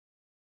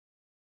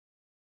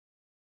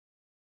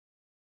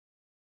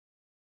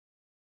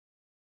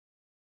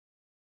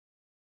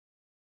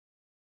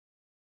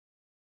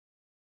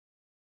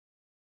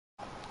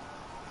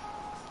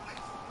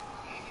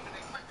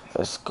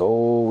Let's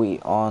go. We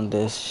on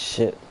this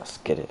shit. Let's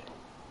get it.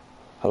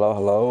 Hello,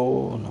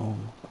 hello. No.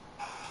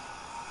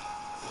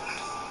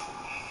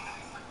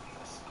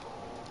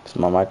 Is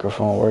my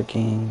microphone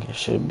working? It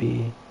should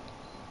be.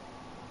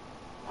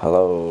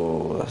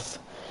 Hello. Let's.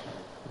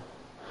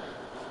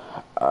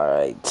 All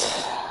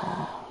right.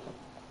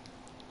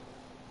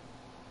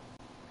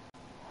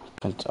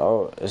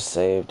 Oh, it's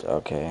saved.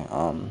 Okay.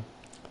 I'm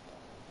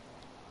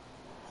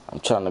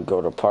trying to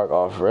go to park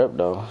off rip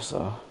though,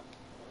 so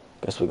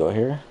guess we go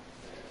here.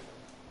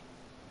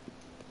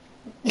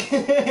 I'm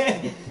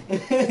trying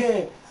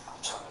to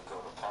go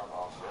to park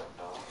off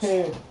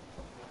rip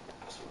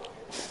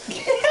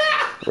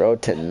though.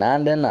 Road to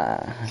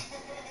 99.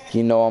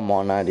 You know I'm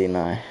on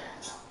 99.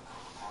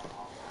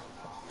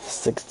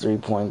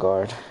 6'3" point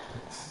guard.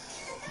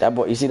 That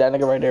boy, you see that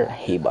nigga right there?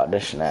 He about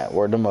to snap.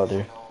 Word to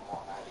mother.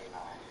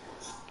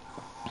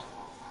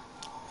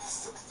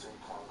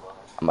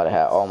 I'm about to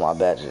have all my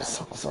badges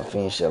on some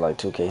fiend shit like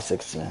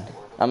 2K16.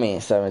 I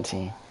mean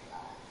 17.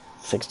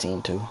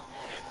 16 too.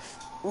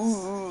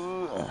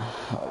 Ooh,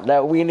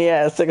 that weenie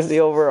ass 60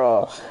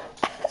 overall.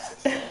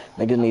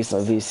 Niggas need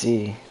some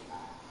VC.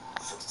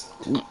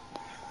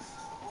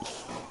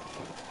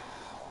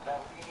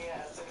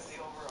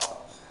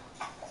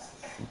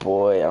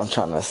 Boy, I'm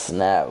trying to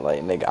snap.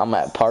 Like, nigga, I'm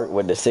at park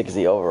with the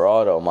 60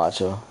 overall though,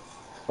 macho.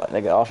 Like,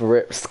 nigga, off the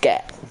rip,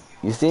 scat.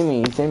 You see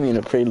me in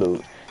the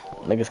prelude.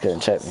 Niggas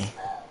couldn't check me.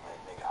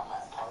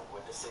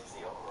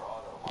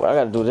 But I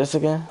gotta do this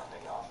again?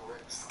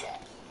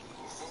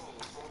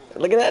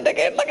 Look at that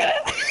nigga, look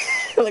at that.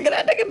 Look at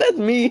that nigga, that's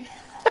me.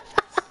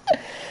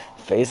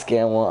 Face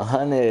scan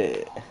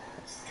 100.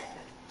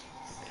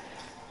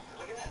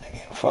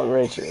 Fuck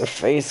Rachel.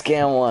 Face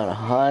scan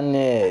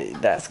 100.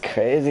 That's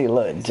crazy.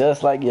 Look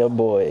just like your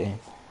boy.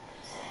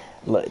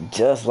 Look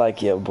just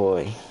like your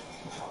boy.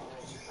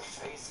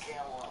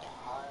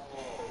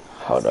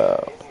 Hold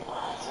up.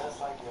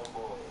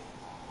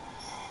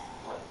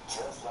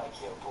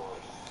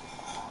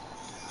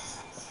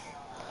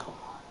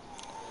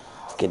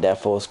 Let's get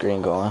that full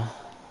screen going.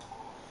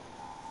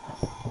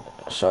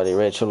 Shawty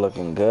Rachel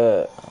looking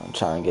good. I'm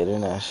trying to get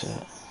in that shit.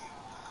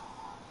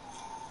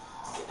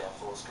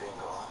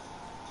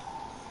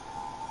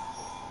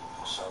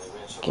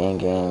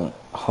 Gang,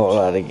 whole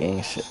lot of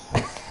gang shit.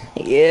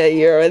 Yeah,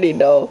 you already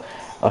know.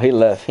 Oh, he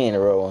left. He in the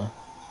real one.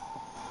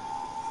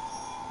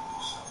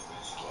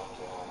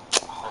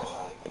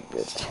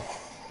 Bitch.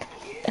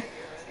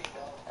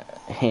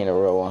 He in the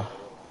real one.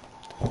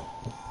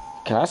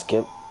 Can I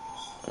skip?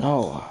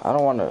 No, I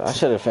don't want to. I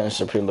should have finished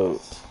the prelude.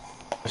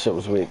 That shit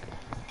was weak.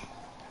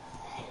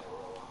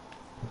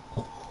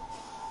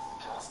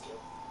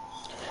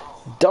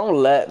 Don't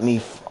let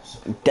me.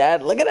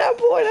 Dad, look at that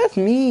boy. That's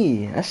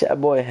me. That's that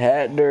boy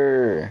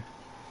Hatter.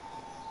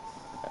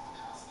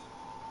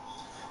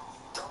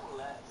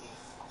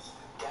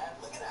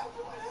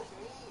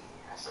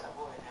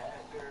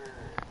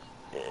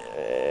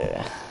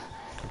 Yeah.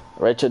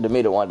 Rachel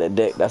Demeter wanted that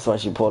dick. That's why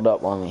she pulled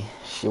up on me.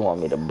 She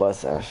want me to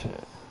bust that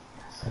shit.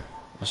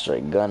 I'm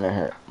straight gunning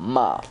her.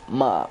 Ma.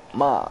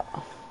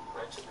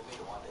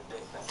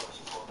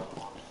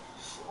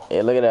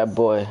 Yeah, look at that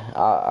boy.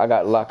 I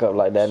got locked up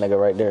like that nigga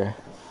right there.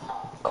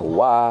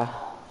 Kawhi.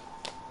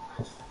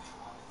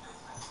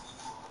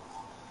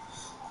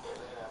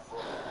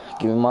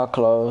 Give me my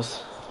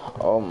clothes.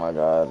 Oh my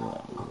god.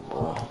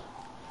 Boy.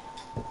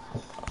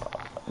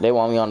 They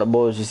want me on the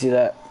Bulls. You see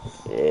that?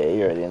 Yeah,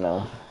 you already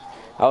know.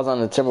 I was on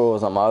the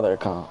Timberwolves on my other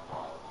account.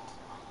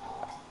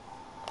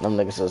 Them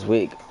niggas was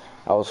weak.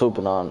 I was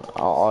hooping on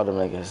all them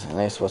niggas, and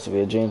they supposed to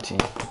be a dream team.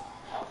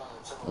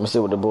 Let me see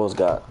what the Bulls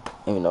got,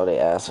 even though they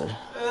ass her.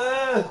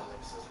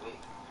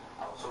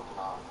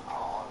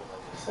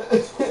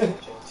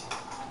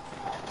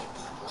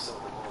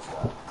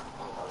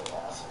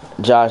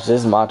 Josh,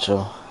 this is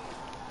macho.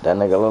 That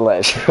nigga look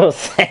like Trill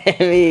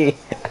Sammy.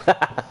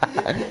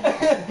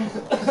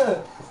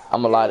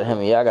 I'ma lie to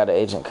him. Yeah, I got an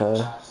agent, cuz.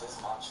 You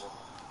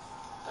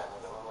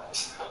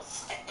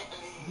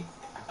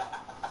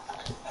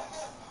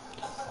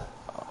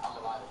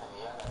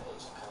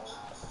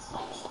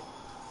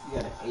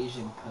got an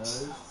Asian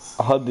cuz?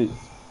 I did.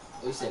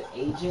 Oh, you said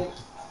agent?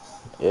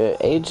 Yeah,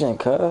 agent,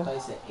 cuz. I thought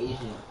you said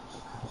Asian.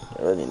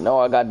 You already know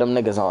I got them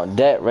niggas on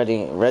deck,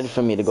 ready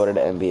for me to go to the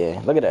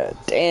NBA. Look at that.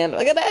 Damn,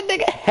 look at that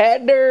nigga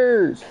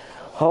Header.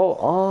 Hold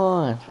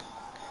on.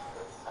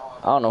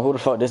 I don't know who the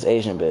fuck this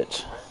Asian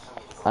bitch.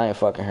 I ain't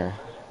fucking her.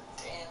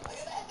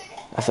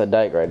 That's a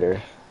dyke right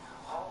there.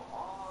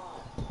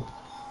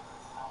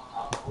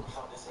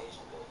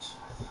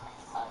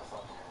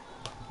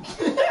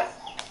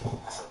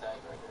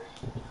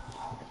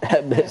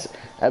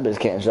 That bitch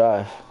can't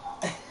drive.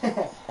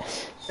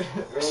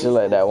 She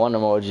like that one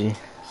emoji.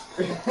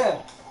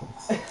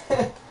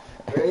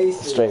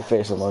 Straight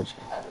face emoji.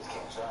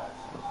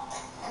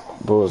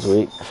 Bulls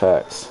weak.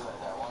 Facts.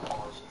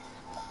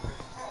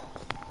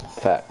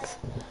 Facts.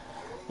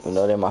 You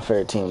know they're my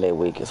favorite team. They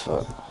weak as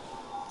fuck.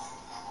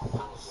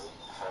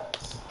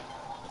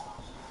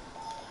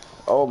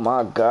 Oh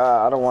my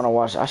god, I don't want to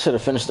watch. I should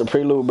have finished the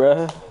prelude,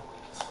 bruh.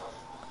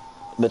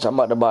 Bitch, I'm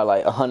about to buy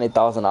like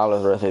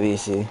 $100,000 worth of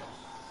VC.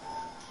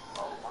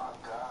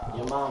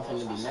 Your mom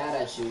finna be mad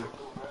at you.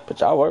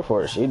 Bitch, I work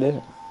for it. She did.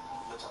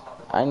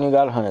 I ain't even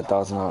got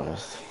 $100,000.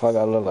 Fuck,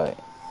 I look like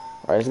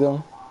Rice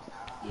Gum.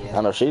 Yeah.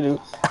 I know she do.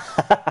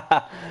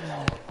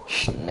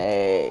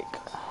 Snake.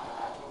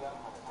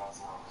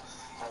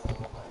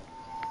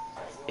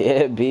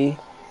 Yeah, B.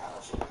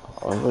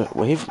 Oh,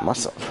 well, he my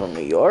son from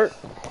New York.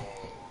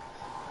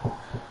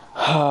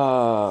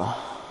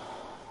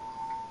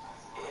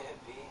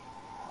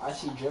 Why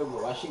she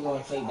dribble? Why she gonna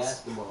play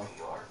basketball?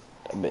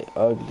 That bit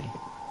ugly.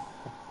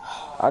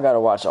 I gotta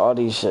watch all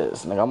these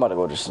shits. Nigga, I'm about to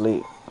go to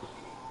sleep.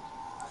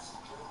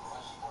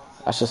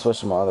 I should switch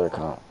to my other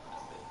account.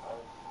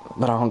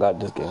 But I don't got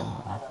this game.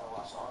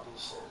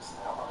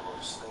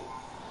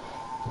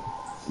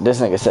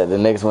 This nigga said the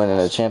Knicks winning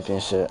the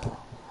championship.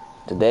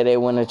 The day they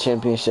win the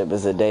championship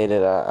is the day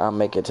that I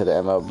make it to the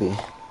MLB.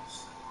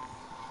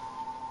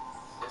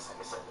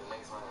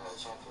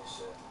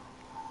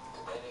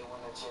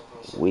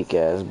 Weak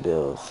ass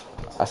Bills.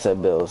 I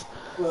said Bills.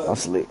 I'm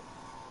asleep.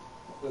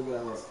 Look at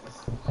that rope.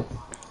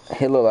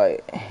 He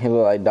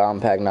look like Dom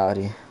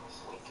Pagnotti.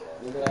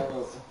 Look at that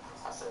rope.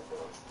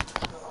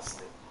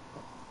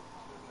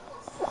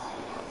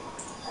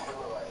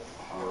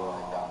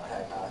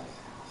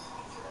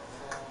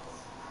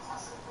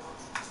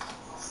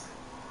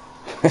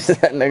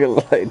 That nigga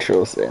look like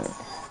Trill Sanders.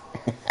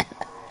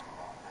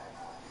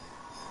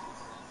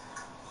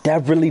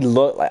 That really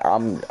look like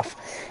I'm.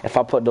 If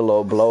I put the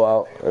little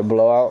blowout,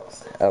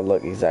 that'll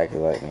look exactly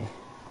like me.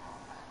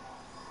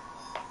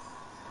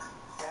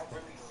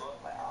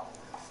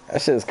 That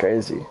shit's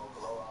crazy.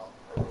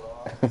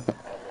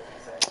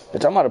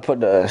 Bitch, I'm about to put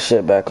the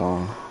shit back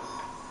on.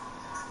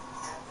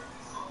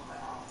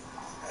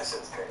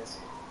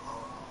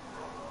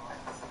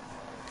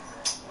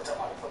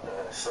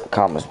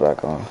 Comments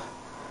back on.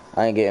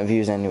 I ain't getting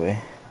views anyway.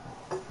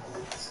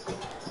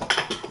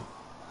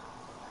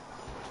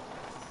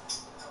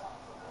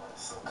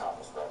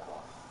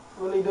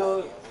 Really,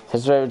 dog?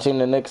 His favorite team,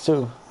 the Knicks,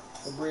 too.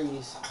 The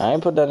Breeze. I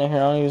ain't put that in here.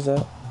 I don't use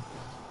that.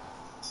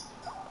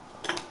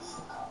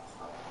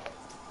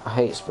 I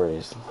hate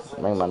sprays.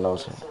 Make my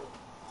nose hurt.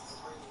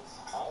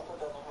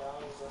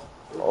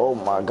 Oh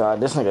my god,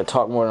 this nigga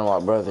talk more than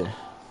my brother.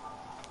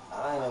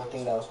 I didn't even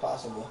think that was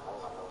possible.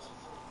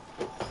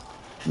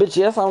 Bitch,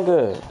 yes, I'm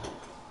good.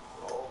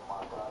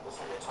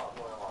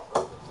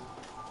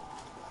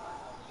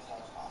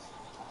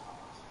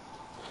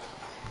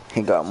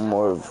 He got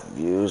more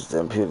views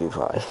than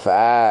PewDiePie.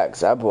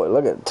 Facts. That boy,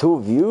 look at 2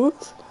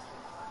 views.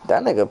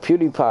 That nigga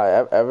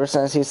PewDiePie, ever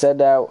since he said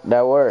that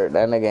word,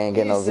 that nigga ain't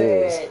get no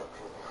views.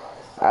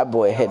 That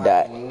boy hit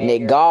that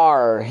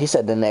niggar. He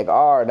said the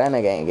niggar. That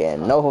nigga ain't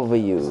getting no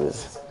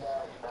views.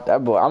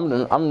 That boy,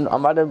 I'm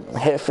about to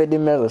hit 50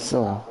 mil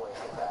soon.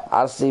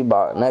 I'll see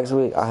about next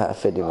week. I have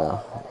 50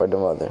 mil for the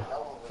mother.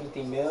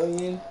 50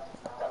 million?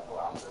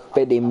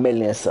 50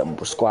 million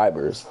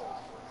subscribers.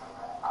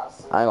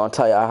 I ain't gonna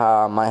tell y'all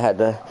how I might have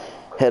to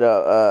hit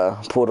a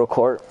Poodle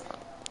Court,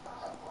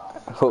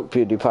 hook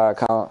PewDiePie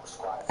account,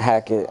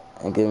 hack it,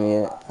 and give me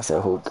it. I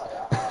said hook.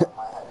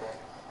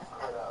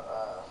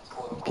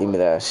 Give me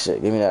that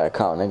shit. Give me that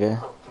account,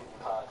 nigga.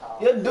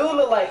 Your dude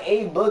look like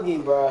A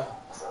Boogie, bro.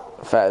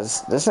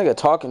 Fast. This nigga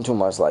talking too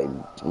much, like,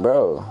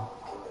 bro.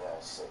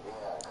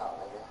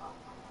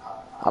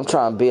 I'm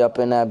trying to be up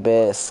in that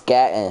bed,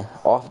 scatting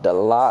off the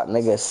lot,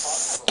 nigga.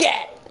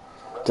 Scat!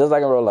 Just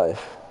like in real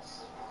life.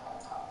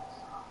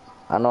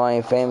 I know I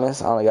ain't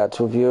famous. I only got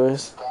 2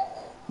 viewers.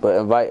 But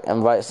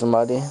invite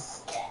somebody.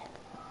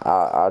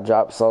 I'll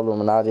drop Solo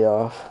Illuminati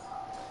off.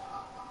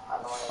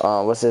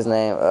 What's his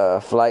name?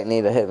 Flight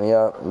need to hit me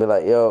up. Be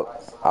like, yo,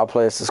 I'll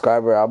play a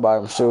subscriber. I'll buy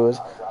him shoes.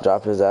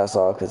 Drop his ass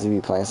off because he be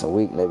playing some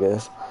weak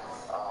niggas.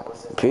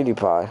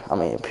 PewDiePie.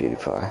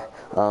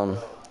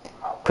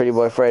 Pretty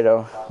Boy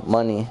Fredo.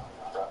 Money.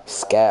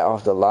 Scat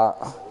off the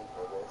lot.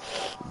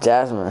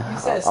 Jasmine. You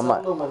said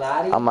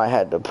Illuminati? I might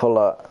have to pull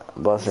up.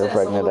 Bust her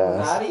pregnant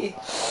ass.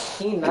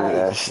 He Give me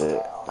that nice.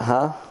 shit.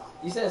 Huh?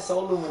 You said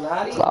Soul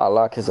Illuminati? I'll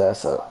lock his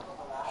ass up.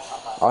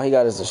 All he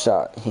got is a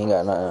shot. He ain't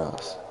got nothing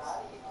else.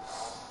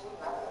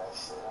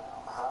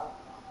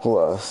 Who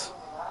else?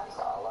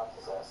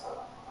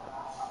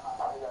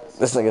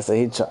 This nigga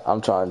said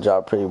I'm trying to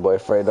drop Pretty Boy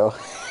Fredo.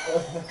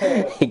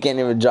 He can't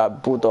even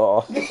drop Puto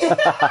off.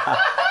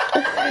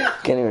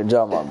 Can't even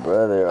drop my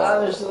brother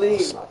off.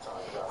 Honestly.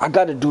 I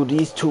gotta do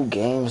these 2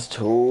 games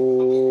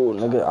too,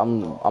 nigga.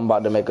 I'm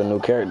about to make a new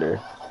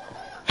character.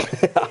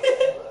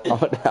 I'm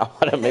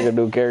about to make a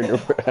new character.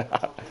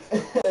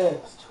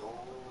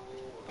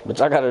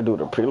 But I gotta do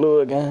the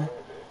prelude again.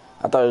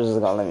 I thought it was just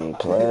gonna let me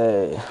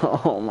play.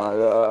 Oh my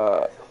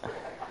god.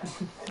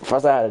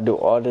 First I had to do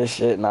all this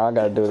shit. Now I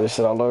gotta do this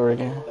shit all over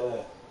again.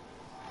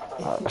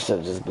 I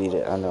should've just beat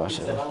it. I know I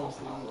should've.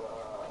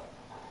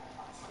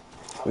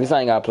 At least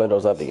I ain't gotta play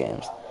those other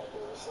games.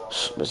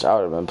 Bitch, I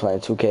would've been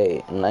playing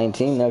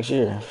 2K19 next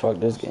year. Fuck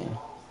this game.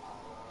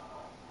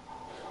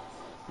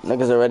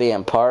 Niggas already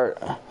in part.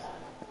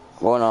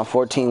 Going on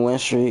 14 win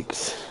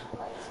streaks.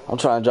 I'm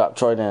trying to drop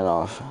Troy Dan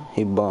off.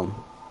 He bum.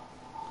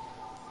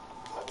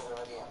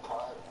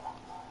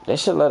 They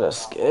should let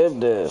us skip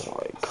this.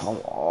 Like, come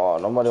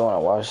on. Nobody want to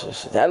watch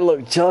this shit. That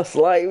look just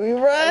like me, That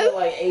bro. look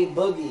like A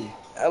Boogie.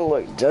 That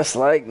look just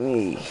like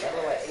me. That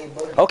look like A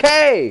Boogie.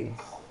 Okay.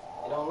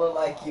 It don't look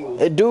like you.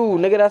 It do,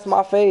 nigga. That's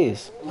my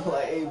face. It look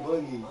like A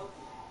Boogie.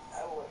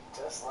 That look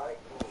just like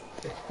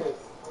me.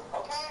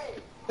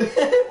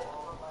 Okay.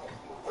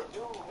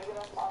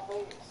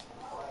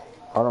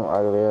 All them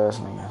ugly ass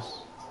niggas.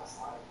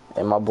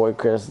 And my boy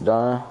Chris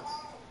Dunn.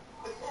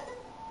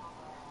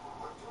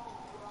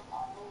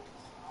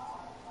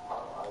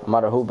 I'm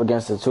about to hoop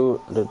against the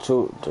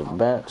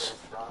bench.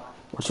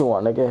 What you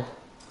want, nigga?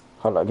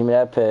 Hold on, give me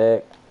that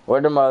pick. Where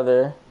the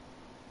mother?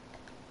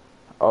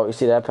 Oh, you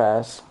see that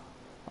pass?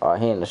 Oh,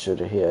 he ain't the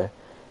shooter here.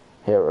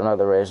 Here,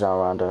 another Rajon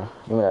Rondo.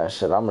 Give me that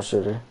shit. I'm a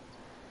shooter.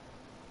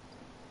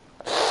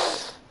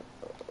 It's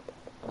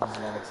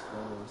not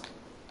exposed.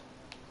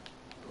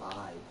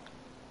 Live.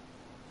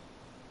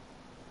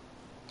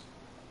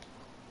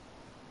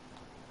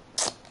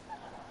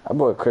 That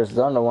boy Chris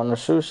Dunn the one to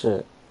shoot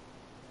shit.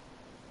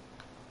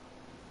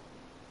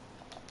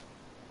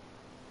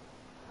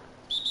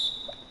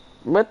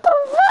 What the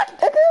fuck,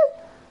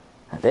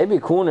 nigga? They be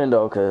cooning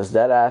though, cause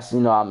that ass, you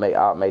know,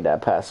 I'll make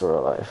that pass in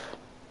real life.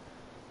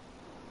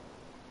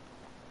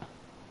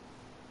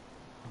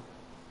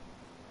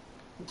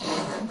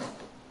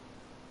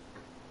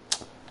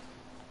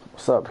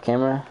 What's up,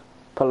 Cameron?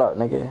 Pull up,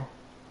 nigga.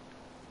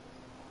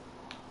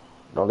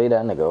 Don't leave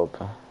that nigga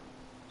open.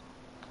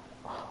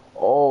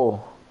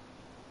 Oh.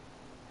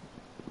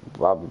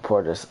 Bobby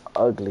Porter's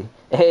ugly.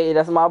 Hey,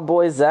 that's my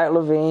boy Zach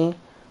LaVine.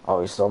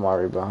 Oh, he stole my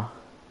rebound.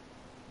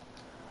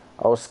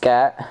 Oh,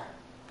 Scat.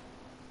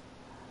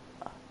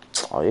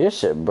 Oh, your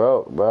shit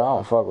broke, bro. I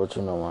don't fuck with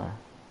you no more.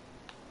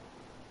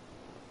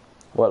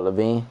 What,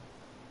 LaVine?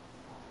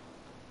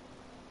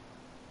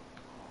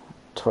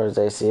 Towards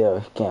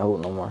ACL. He can't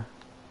hoop no more.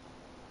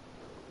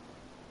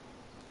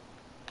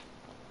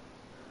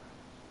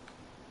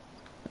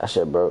 That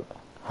shit broke.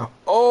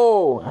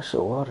 Oh, that shit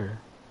water.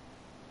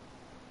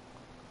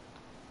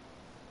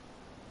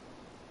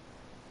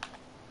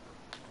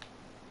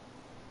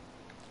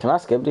 Can I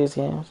skip these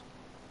games?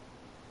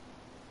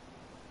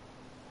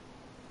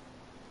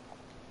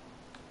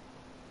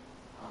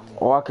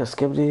 Oh, I can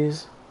skip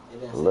these? It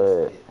didn't say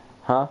Lit. skip.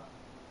 Huh?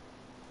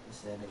 It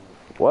said it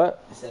would,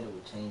 What? it said it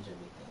would change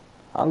everything.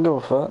 I don't give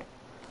a fuck.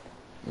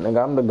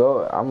 Nigga, I'm the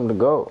GOAT. I'm the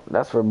GOAT.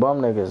 That's for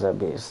bum niggas that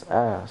be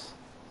ass.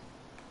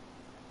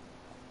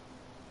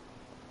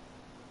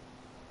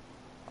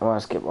 I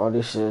wanna skip all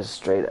these shit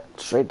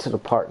straight to the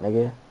part,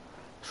 nigga.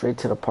 Straight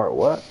to the part.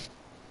 What?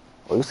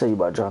 Oh, you say you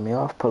about to drop me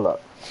off? Pull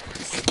up.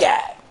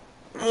 Scat.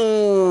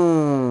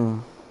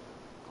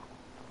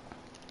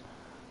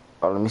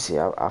 Oh, let me see.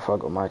 I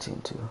fuck with my team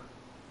too.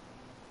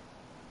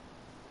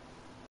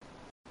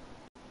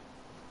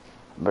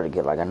 Better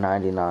get like a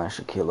 99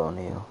 Shaquille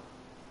O'Neal.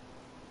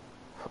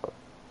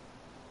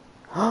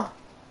 Oh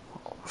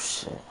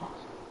shit.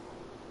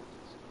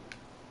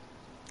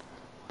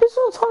 Bitch,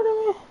 don't talk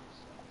to me.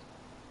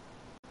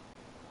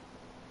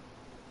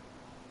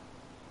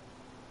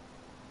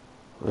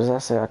 What does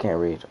that say? I can't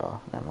read. Oh,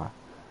 never mind.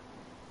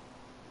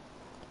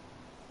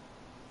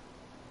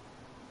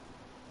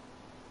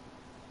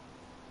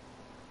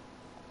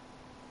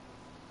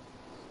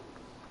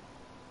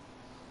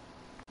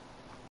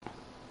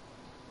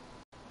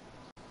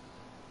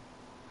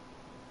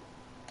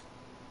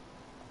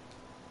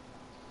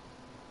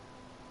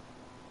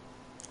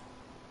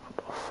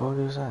 What the fuck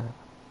is that?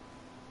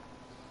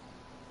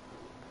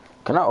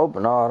 Can I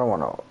open? No, I don't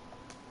want to.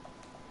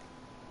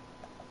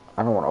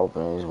 I don't want to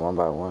open these one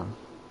by one.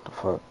 The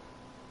fuck?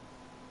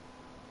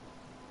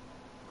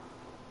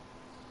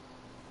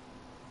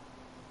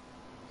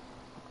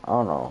 I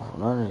don't know.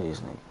 None of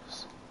these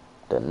niggas.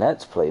 The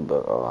Nets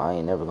playbook. Oh, I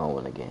ain't never gonna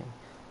win a game.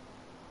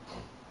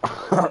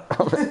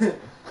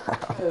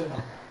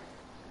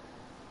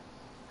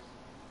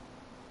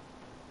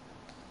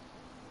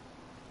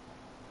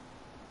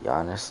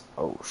 Giannis.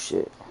 Oh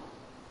shit.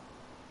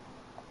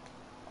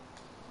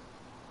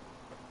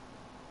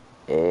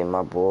 Hey,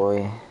 my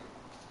boy.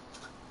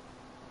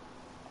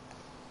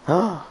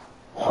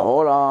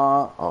 Hold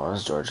on. Oh,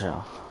 that's George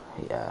Hill.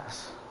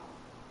 Yes.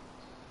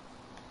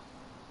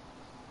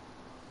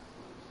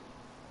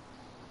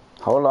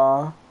 Hold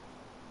on.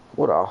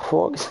 What the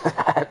fuck is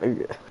that?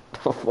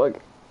 The fuck?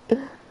 What's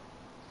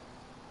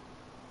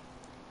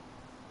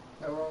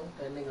wrong with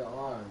that nigga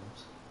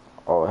arms?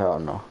 Oh, hell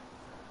no.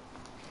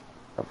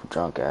 That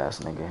drunk ass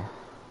nigga.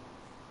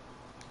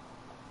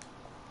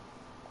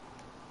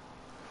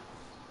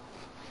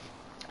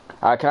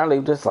 Can I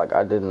leave this? Like,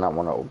 I did not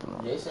want to open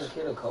it. Jason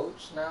Kidd a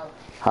coach now?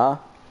 Huh?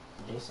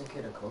 Jason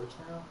Kidd a coach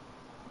now?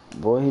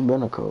 Boy, he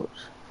been a coach.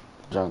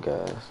 Drunk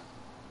ass.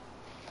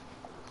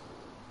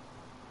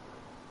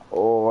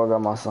 Oh, I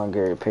got my son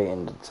Gary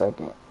Payton the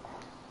second.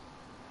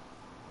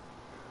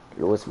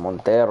 Luis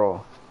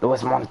Montero.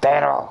 Luis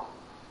Montero.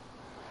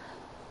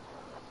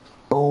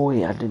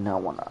 Boy, I did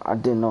not want to. I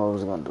didn't know I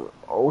was gonna do it.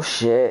 Oh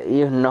shit!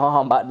 You know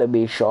I'm about to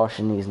be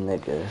shorting these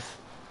niggas.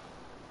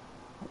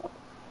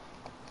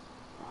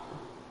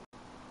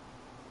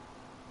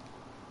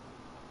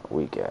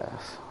 Weak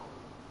ass.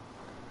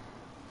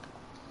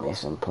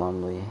 Mason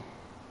Plumlee.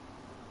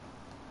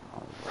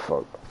 Oh,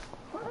 fuck.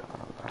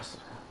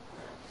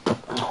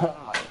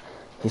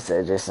 He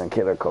said Jason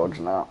Killer coach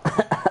now.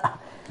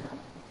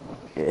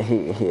 Yeah,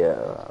 he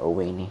a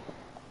weenie.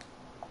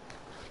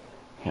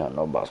 He don't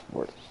know about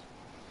sports.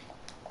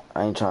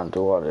 I ain't trying to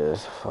do all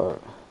this.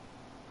 Fuck.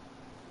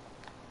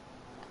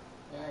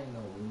 I ain't no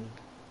weenie.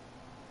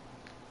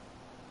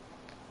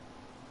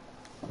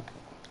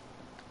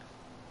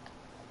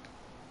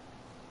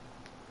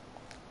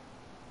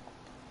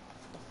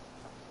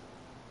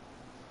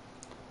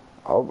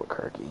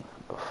 Albuquerque.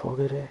 The fuck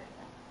is that?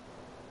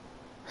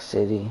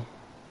 City.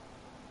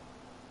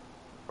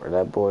 Where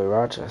that boy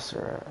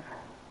Rochester at?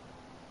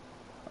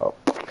 Oh,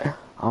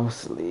 I'm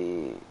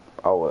asleep.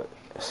 Oh, what?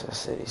 It's a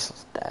city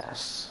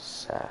dash.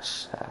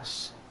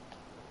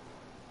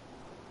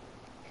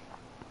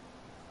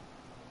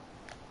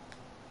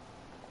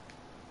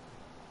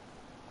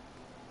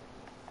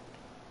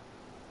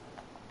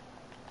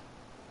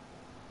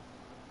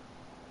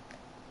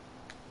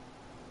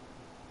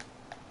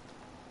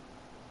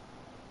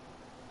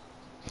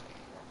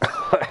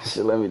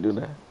 Shit, let me do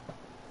that.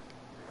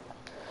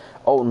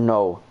 Oh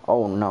no.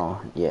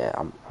 Yeah,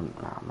 I'm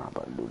not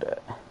about to do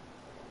that.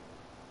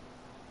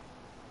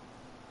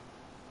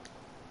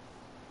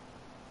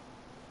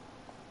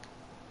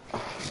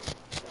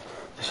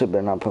 This shit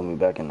better not put me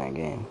back in that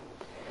game.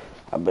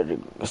 I better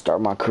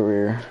start my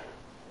career.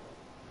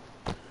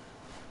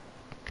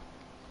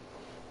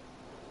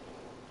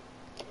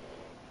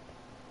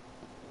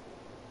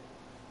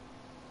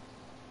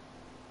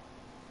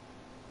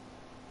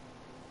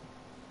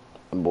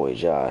 Boy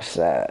Josh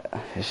sad.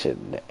 His shit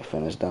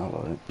finished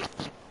downloading.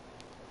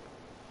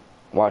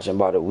 Watching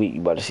about a week,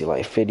 you about to see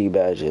like 50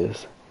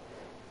 badges.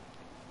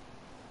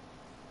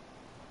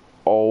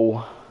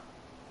 Oh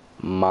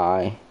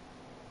my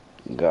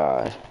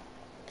god.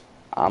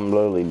 I'm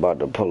literally about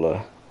to pull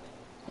a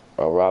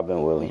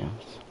Robin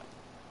Williams.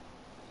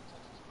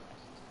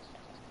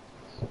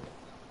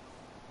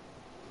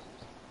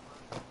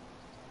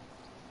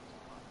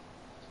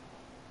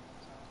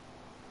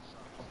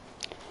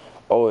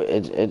 Oh, I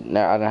didn't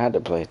have to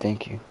play.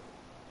 Thank you.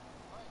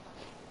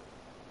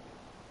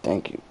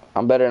 Thank you.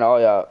 I'm better than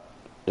all y'all.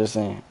 Just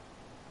saying.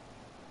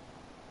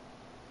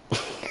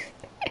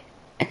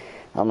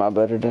 I'm not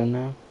better than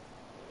them.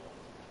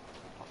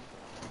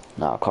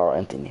 Nah, Carl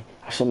Anthony.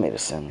 I should have made a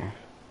center.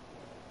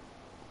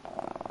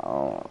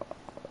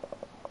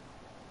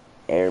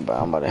 Everybody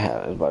I'm about to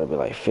have, it's about to be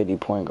like 50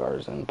 point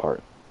guards in the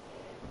park.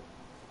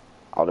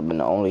 I would have been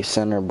the only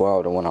center, boy. I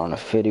would have went on a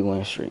 50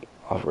 win streak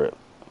off rip.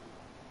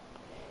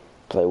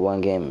 Play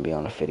one game and be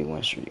on a 50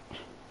 win streak.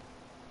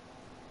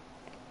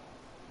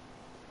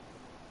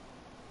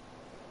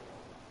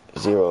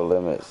 Zero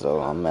limits,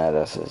 so I'm mad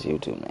that's his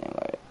YouTube name.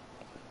 Like,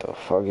 the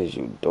fuck is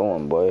you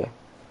doing, boy?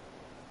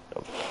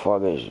 The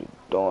fuck is you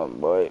doing,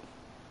 boy?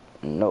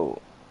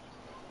 No.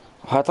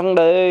 Hatang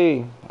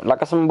day,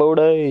 lakas ng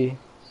day.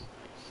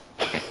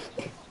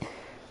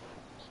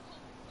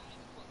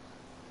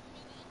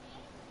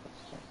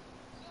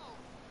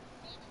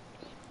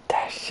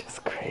 That's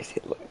just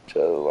crazy. Look just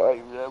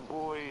like that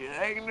boy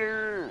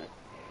Hector.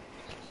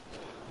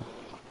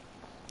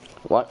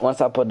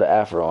 Once I put the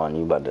afro on,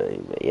 you about to,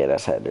 yeah,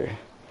 that's Hector.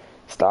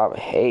 Stop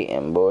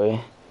hating, boy.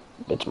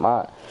 Bitch,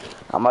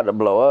 I'm about to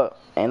blow up.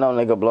 Ain't no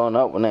nigga blowing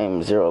up with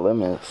name Zero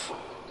Limits.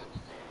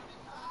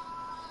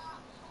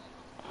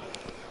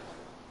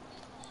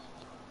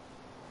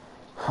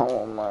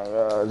 Oh my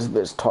god, this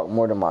bitch talk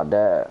more than my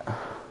dad.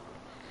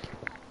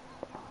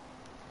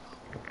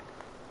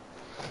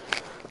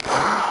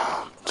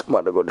 I'm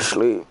about to go to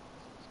sleep.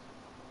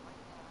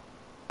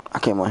 I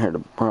came on here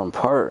to run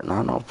part, and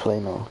I don't play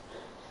no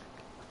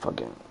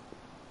fucking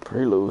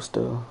prelude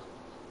still.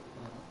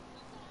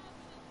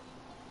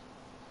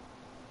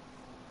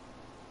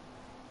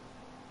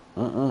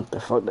 The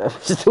fuck that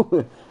was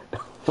doing?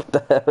 What the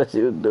hell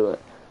she was doing?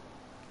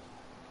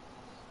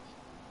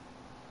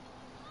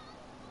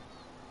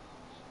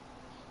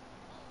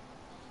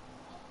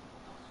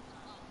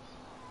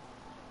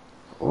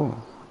 Oh,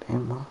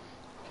 damn, man.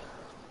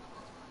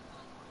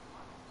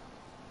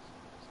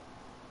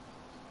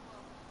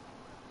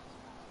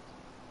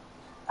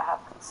 I have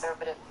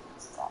conservative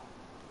views on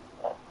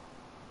it.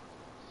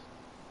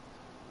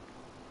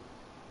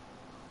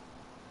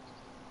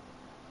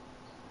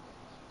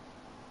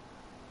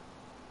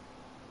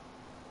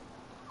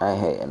 I ain't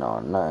hating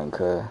on nothing,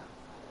 cuz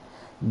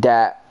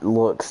that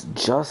looks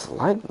just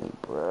like me,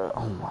 bro.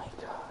 Oh my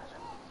god.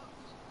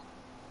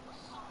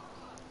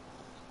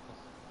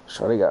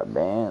 Shorty got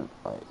banned?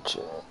 Like,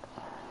 shit.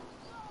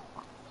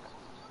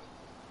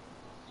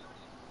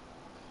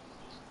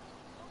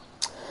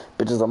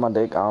 Bitches on my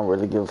dick, I don't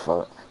really give a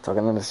fuck.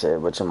 Talking to the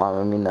shit, but your mom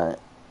made me nut.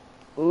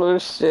 Little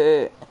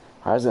shit.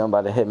 How's it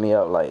about to hit me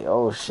up like,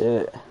 oh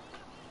shit.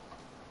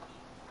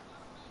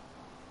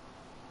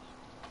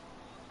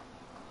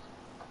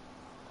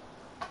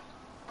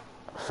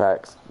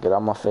 Facts. Get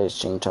out my face,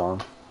 Ching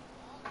Chong.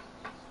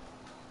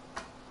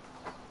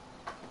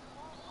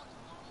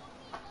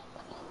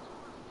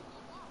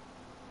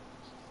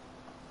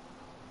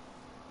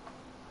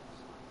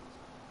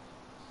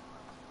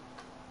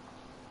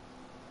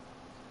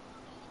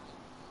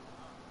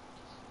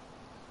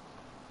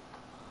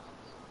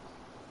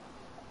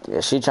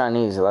 Yeah, she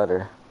Chinese, let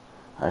her.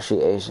 Or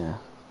she Asian,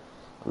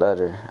 let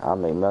her. I'll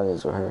make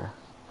millions with her.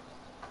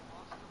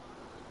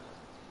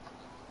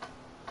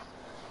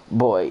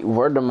 Boy,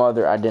 word to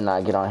mother, I did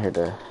not get on here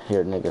to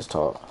hear niggas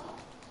talk.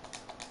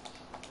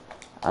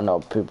 I know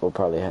people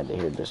probably had to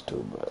hear this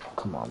too, but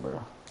come on,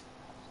 bro.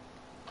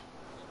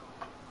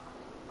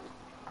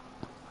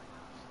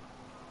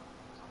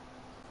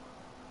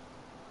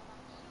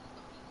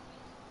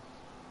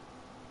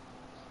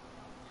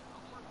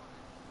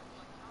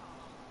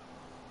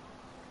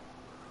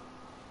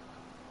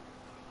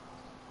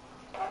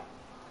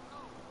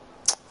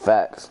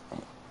 Facts.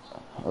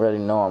 Already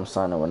know I'm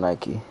signing with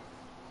Nike.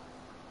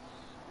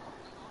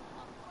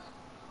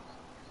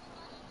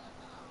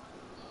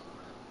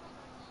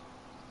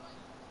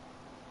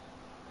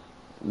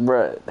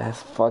 Bruh,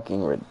 that's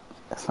fucking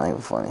that's not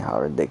even funny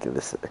how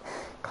ridiculous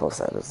close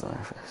that is on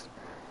my face.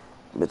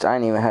 Bitch, I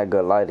ain't even had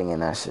good lighting in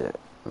that shit,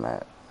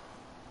 man.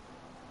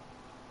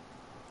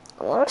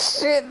 Oh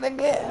shit,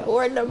 nigga,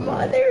 word the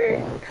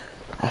mother.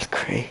 That's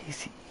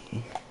crazy.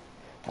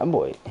 That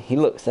boy, he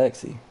looks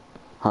sexy.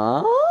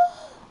 Huh?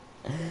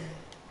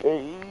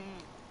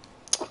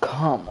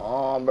 Come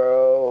on,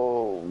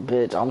 bro.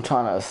 Bitch, I'm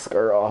trying to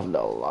skirt off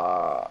the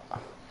lot.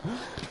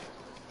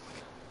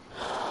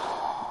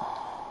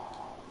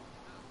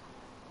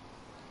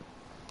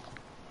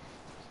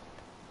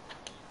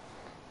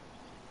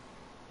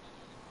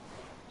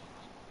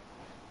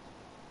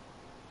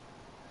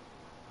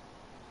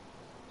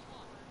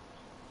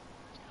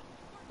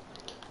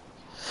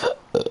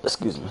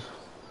 Excuse me.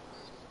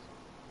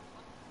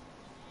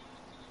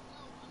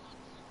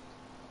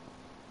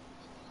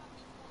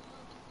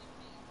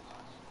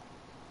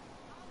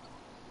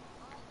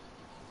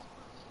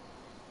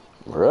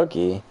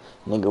 Rookie?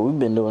 Nigga, we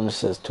been doing this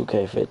since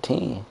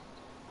 2K15.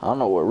 I don't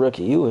know what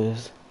rookie you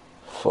is.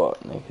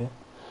 Fuck, nigga.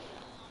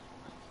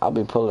 I'll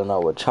be pulling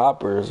up with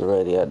choppers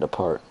already at the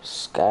park.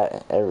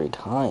 Scat every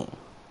time.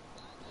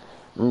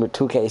 Remember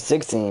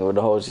 2K16 where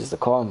the hoes used to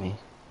call me?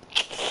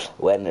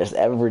 Wetness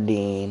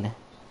Everdeen.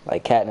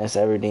 Like Katniss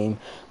Everdeen,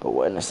 but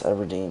Wetness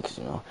Everdeen, because,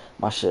 you know,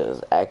 my shit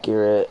is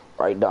accurate.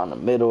 Right down the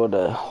middle of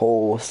the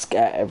whole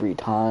scat every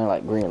time,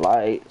 like green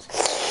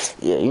lights.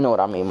 Yeah, you know what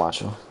I mean,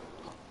 macho.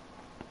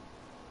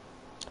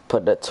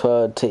 Put the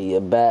 12 to your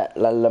back,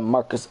 la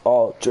Marcus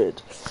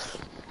Aldridge.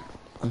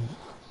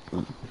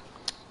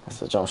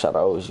 That's a jump shot I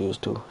always use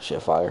too.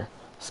 Shit fire.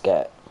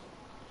 Scat.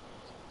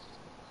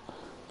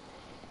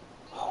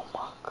 Oh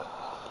my god.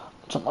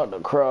 I'm about to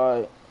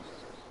cry.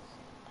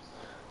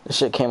 This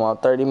shit came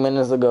out 30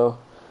 minutes ago.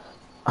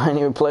 I didn't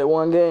even play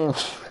one game.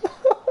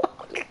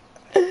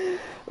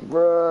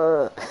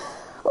 Bruh.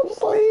 I'm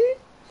asleep.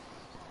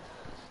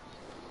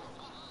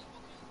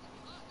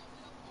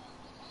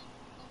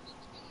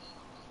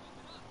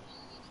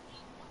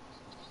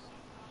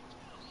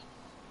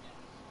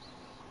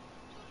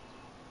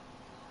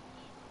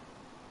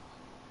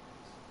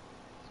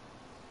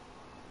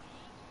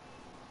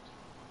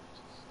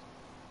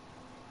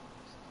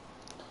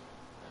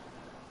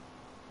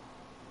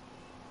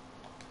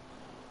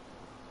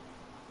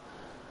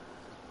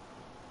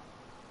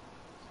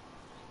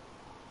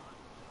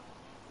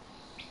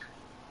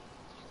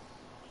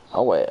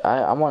 Oh wait,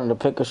 I wanted to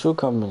pick a shoe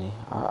company.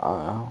 I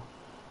know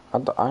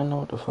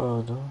what the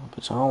fuck, dude.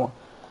 Bitch, I don't want...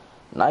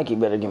 Nike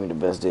better give me the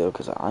best deal,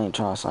 because I ain't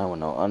trying to sign with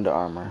no Under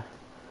Armour.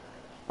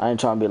 I ain't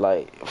trying to be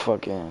like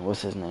fucking,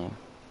 what's his name?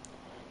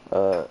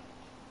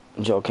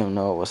 Joakim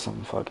Noah with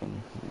some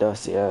fucking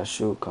dusty ass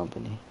shoe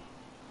company.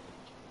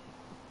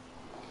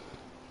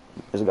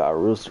 It's got a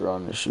rooster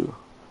on the shoe.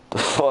 The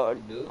fuck?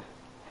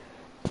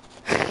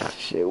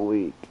 Shit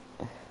weak.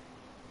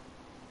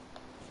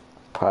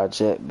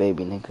 Project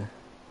baby nigga.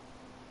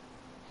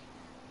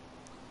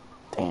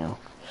 Damn.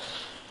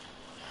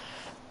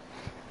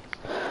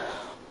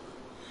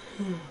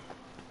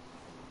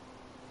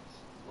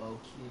 Low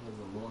key was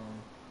a moron.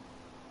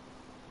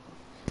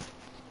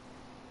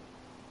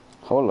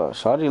 Hold up,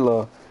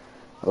 shawty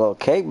little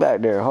cake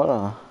back there. Hold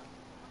on.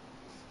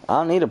 I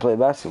don't need to play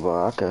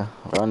basketball. I could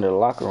run to the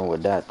locker room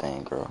with that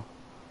thing, girl.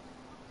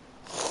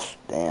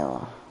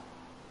 Damn.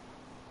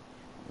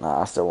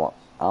 Nah, I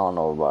don't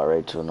know about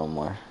Rachel no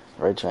more.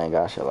 Rachel ain't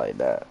got shit like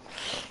that.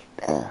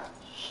 Damn.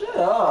 Shut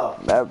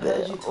up. That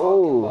bitch.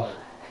 Ooh.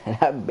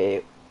 That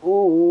bitch.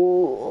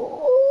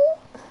 Ooh.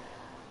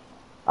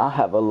 I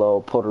have a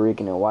little Puerto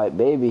Rican and white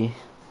baby.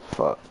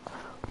 Fuck.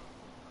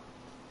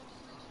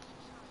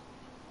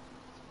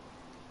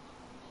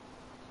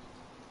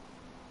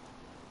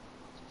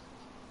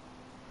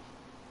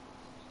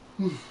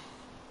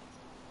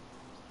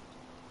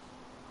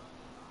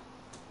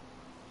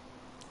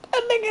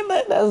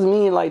 That's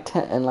me in like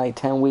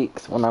 10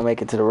 weeks when I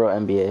make it to the real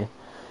NBA.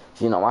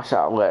 You know, my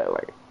shot what,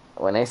 like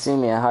when they see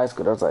me in high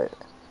school, they was like,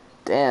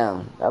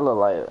 Damn, that look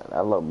like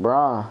that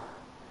LeBron.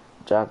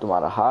 Dropped him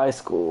out of high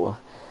school.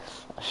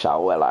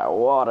 Shot wet like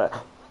water.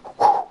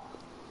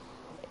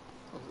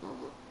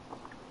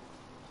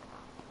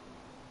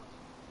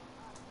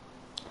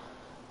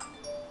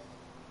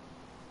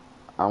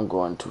 I'm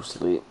going to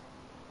sleep.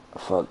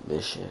 Fuck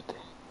this shit.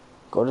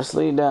 Go to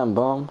sleep then,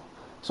 bum.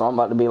 So I'm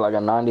about to be like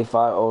a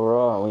 95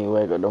 overall when you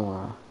wake up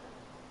tomorrow.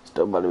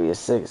 Still about to be a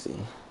 60.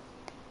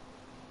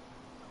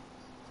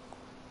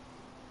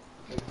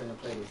 You're gonna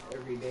play this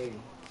every day.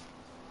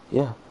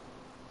 Yeah.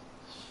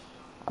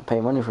 I pay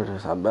money for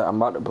this. I bet I'm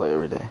about to play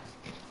every day.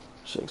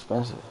 Shit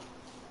expensive.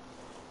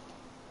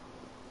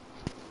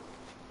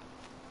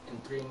 In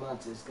 3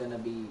 months, it's gonna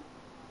be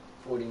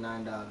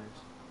 $49.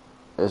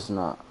 It's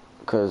not.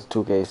 Because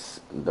 2Ks,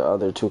 the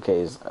other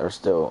 2Ks are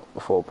still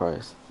full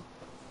price.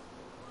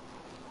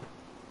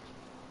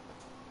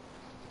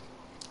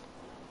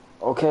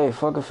 Okay,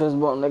 fuck a fist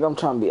bump, nigga. I'm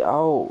trying to be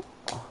out.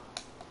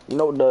 You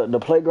know what the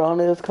playground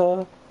is,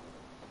 cuz?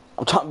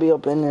 I'm trying to be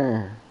up in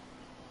there.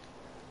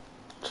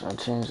 I'm trying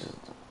to change it.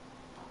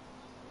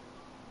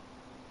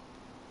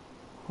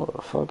 What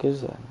the fuck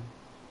is that?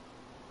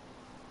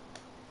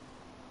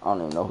 I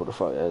don't even know who the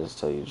fuck that is,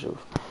 to tell you the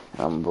truth.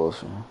 I'm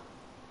bullshitting.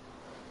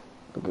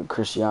 Look at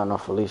Cristiano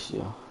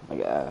Felicio.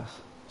 Nigga ass.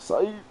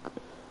 Psych.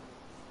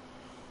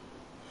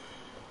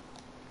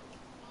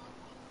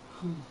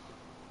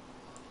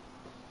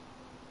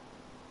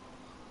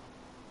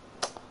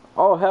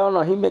 Oh, hell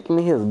no. He making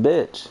me his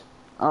bitch.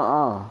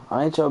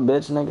 I ain't your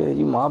bitch, nigga.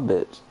 You my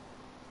bitch.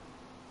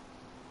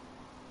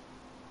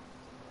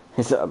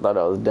 He said, I thought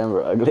that was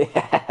Denver ugly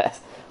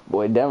ass.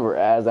 Boy, Denver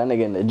ass. That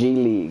nigga in the G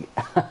League.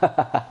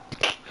 That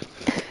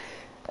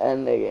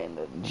nigga in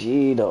the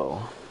G,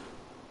 though.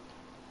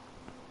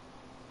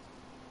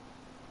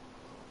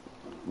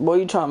 Boy,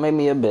 you trying to make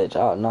me a bitch.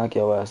 I'll knock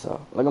your ass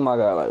out. Look at my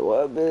guy like,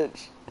 what,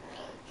 bitch?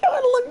 Yo,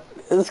 look.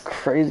 It's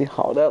crazy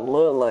how that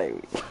look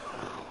like.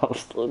 I'm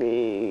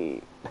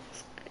sleep.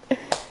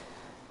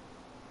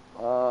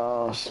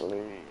 Oh,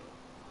 sleep.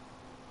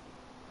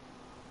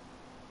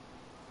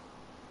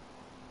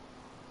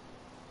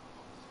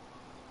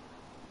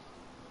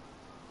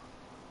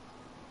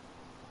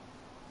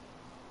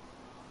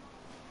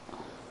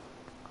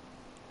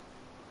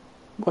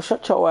 Well,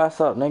 shut your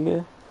ass up,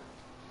 nigga.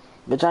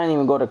 Bitch, I ain't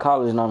even go to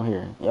college and I'm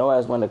here. Your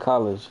ass went to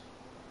college.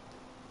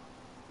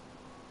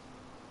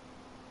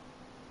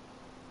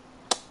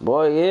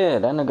 Boy, yeah,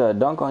 that nigga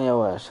dunk on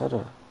your ass. Shut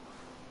up.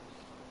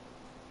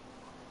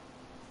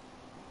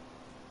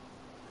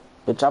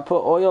 Bitch, I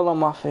put oil on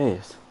my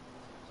face.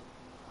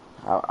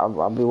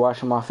 I'll be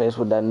washing my face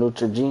with that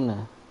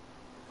Neutrogena.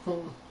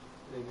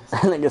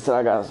 That nigga said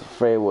I got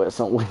sprayed with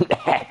some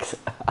Windex.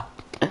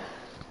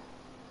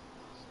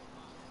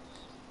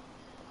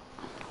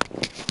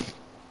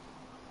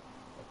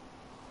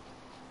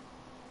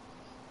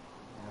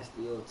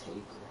 Nasty old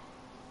taper.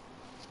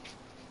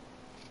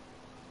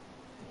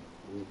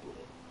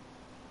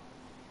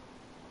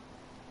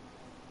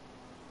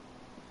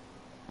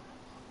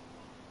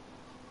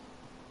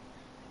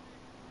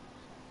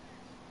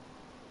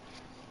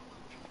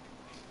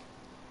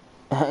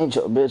 I ain't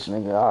your bitch,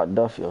 nigga. I'll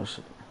duff your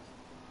shit.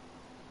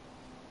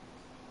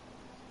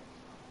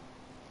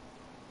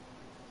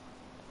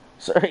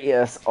 Sir,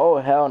 yes. Oh,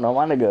 hell no.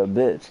 My nigga a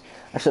bitch.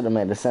 I should have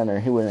made the center.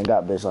 He wouldn't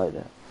have got bitch like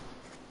that.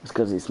 It's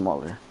because he's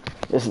smaller.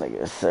 This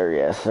nigga, sir,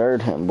 yes.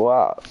 Served him,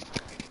 boy.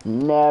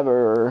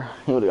 Never.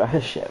 He would have got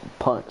his shit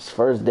punched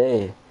first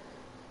day.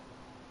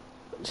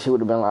 She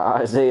would have been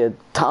like Isaiah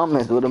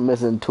Thomas with a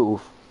missing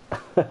tooth.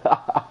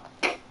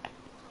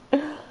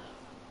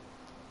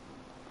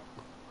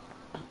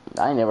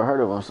 I ain't never heard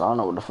of him, so I don't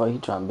know what the fuck he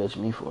trying to bitch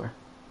me for.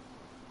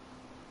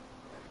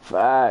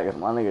 Facts,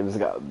 my nigga just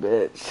got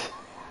bitch.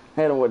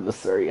 Hit him with the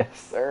sir,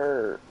 yes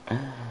sir.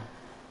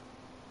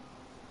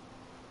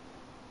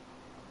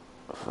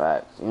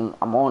 Facts, you know,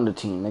 I'm on the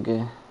team,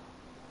 nigga.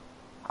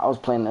 I was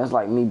playing, that's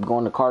like me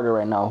going to Carter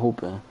right now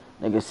hooping.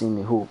 Nigga see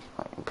me hoop,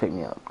 like, pick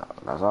me up.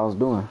 That's what I was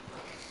doing.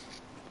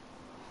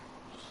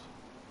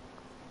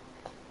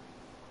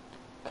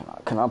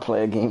 Can I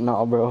play a game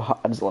now, bro?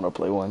 I just want to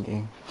play one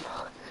game.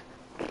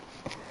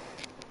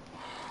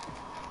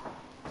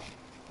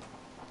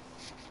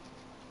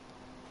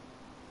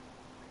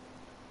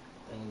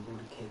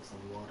 Booty cakes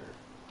and water.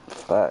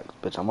 Facts,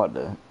 bitch. I'm about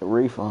to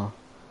refund.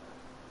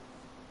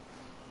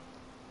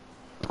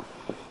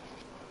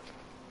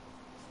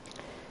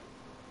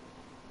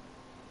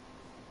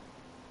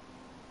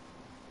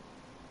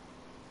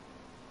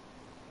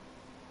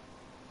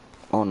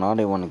 Oh no,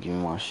 they want to give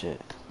me my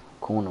shit.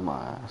 Cooning my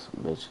ass,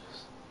 bitches.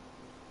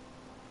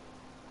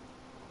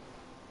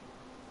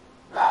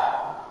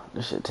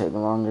 This shit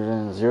taking longer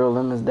than Zero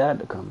Limit's dad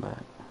to come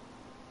back.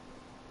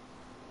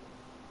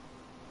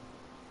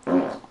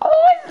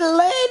 Oh, it's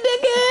lit,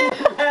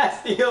 nigga!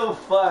 Nasty old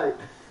fuck.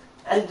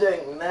 That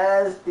drink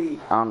nasty.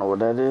 I don't know what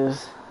that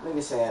is.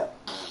 Nigga said.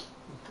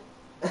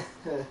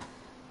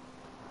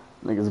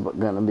 Niggas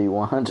gonna be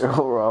 100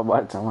 overall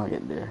by the time I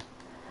get there.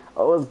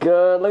 Oh, it's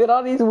good. Look at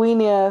all these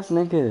weenie ass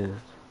niggas.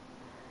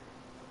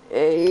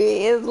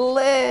 Hey, it's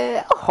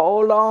lit.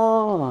 Hold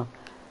on.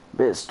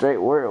 Bit straight.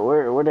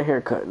 Where the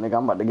haircut, nigga?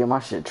 I'm about to get my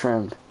shit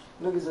trimmed.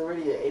 Niggas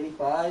already at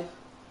 85,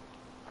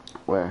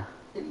 Where?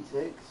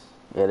 86.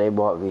 Yeah, they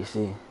bought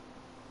VC.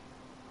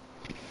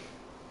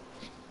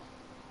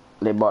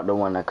 They bought the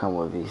one that come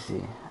with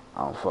VC.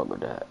 I don't fuck with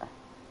that.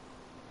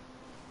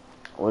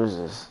 What is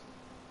this?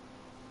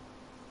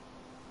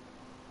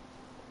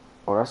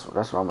 Oh, that's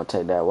where I'm gonna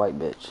take that white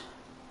bitch.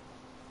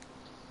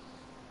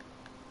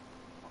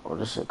 Oh,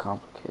 this shit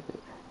complicated.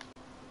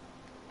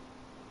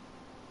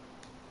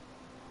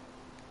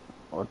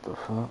 What the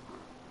fuck?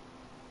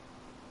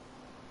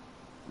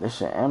 This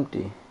shit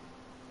empty.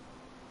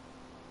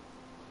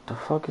 The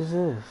fuck is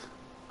this?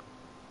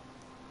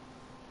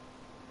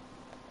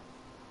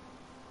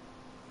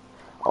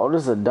 Oh,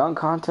 this is a dunk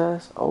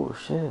contest? Oh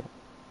shit.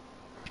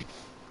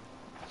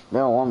 They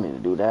don't want me to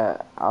do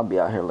that. I'll be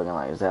out here looking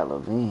like Zach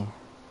Levine.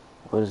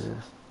 What is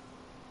this?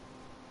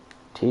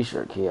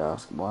 T-shirt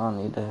kiosk. Boy, I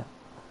don't need that.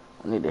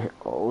 I need to hear.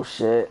 Oh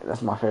shit.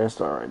 That's my hair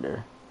store right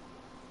there.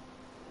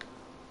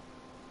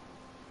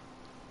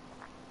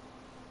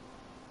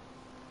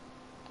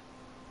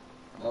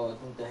 Oh, I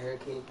think the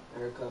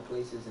haircut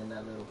place is in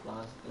that little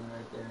plaza thing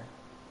right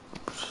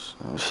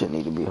there. Shit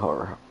need to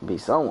be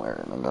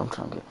somewhere. Nigga, I'm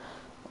trying to get.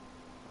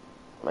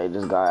 Make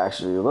this guy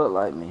actually look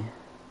like me.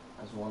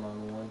 That's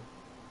one-on-one.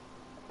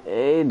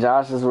 Hey,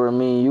 Josh, this is where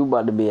me and you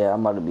about to be at.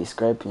 I'm about to be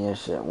scraping your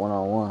shit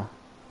one-on-one.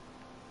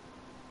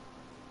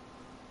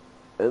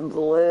 It's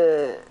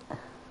lit.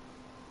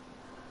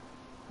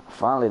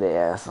 Finally, they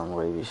asked some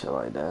wavy shit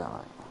like that.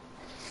 Like,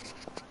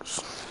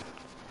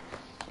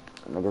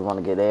 niggas want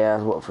to get their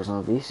ass whooped for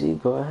some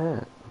VC? Go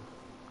ahead.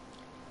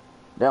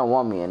 They don't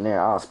want me in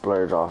there. I'll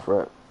splurge off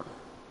rep.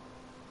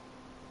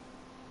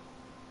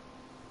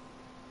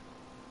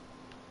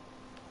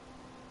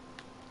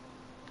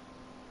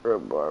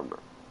 Rep barber.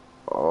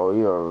 Oh,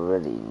 you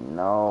already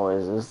know.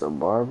 Is this the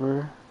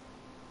barber?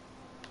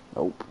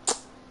 Nope.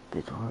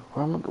 Bitch,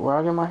 where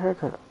I get my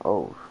haircut?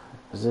 Oh,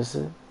 is this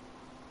it?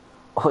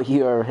 Oh,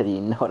 you already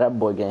know that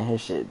boy getting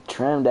his shit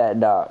trimmed at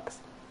Doc's.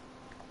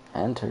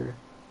 Enter.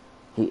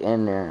 He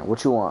in there.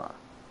 What you want?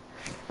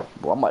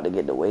 Boy, I'm about to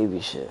get the wavy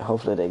shit.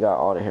 Hopefully they got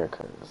all the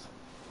haircuts.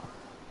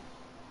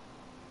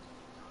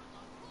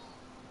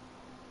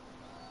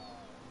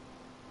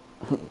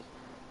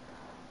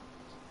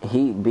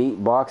 Heat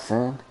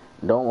beatboxing.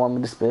 Don't want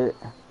me to spit.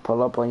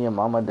 Pull up on your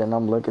mama, then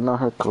I'm looking on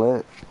her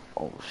clit.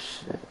 Oh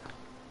shit.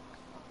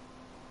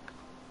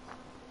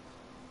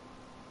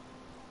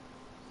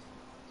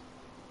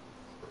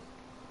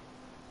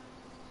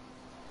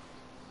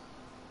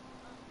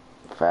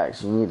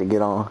 Facts, you need to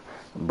get on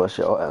and bust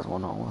your ass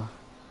one-on-one.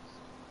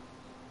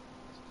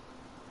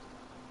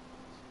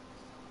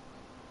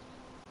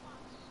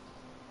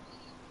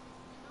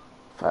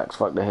 Facts,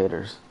 fuck the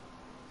haters.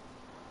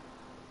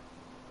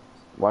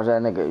 Watch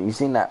that nigga. You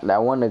seen that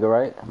one nigga,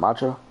 right?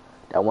 Macho?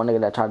 That one nigga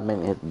that tried to make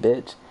me his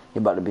bitch? He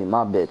about to be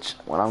my bitch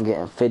when I'm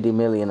getting 50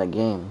 million a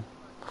game.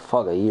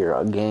 Fuck a year,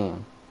 a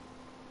game.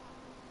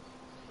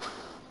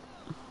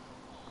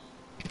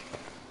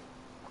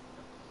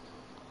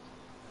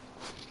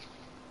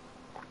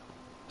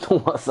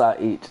 One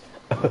side each.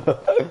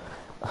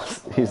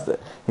 he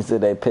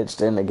said they pitched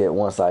in to get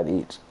one side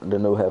each. The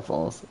new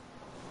headphones.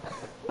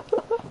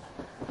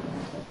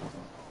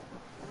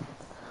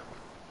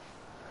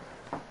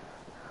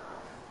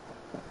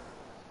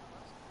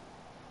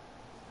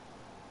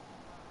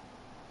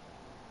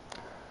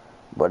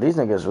 But these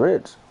niggas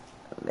rich.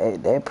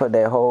 They put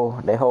their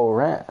whole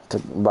rent to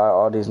buy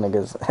all these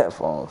niggas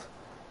headphones.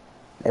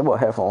 They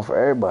bought headphones for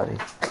everybody.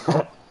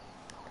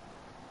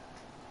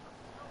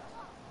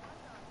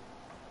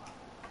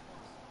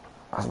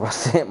 I was about to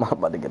say, I'm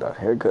about to get a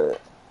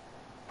haircut.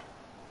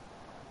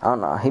 I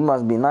don't know. He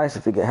must be nice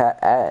if he could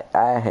add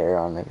hair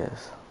on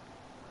niggas.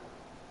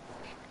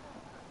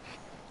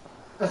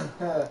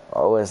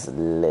 Oh, it's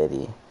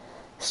Liddy.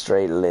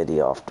 Straight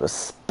Liddy off the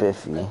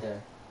spiffy. Right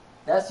there.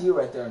 That's you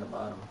right there on the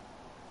bottom.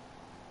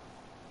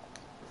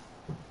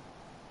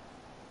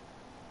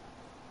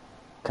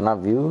 Can I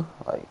view?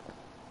 Like,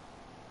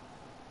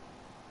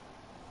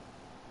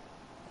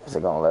 is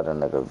it gonna let a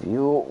nigga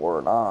view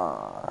or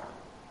not?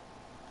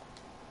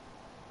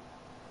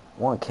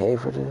 1K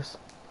for this?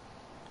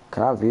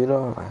 Can I view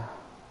though? Like,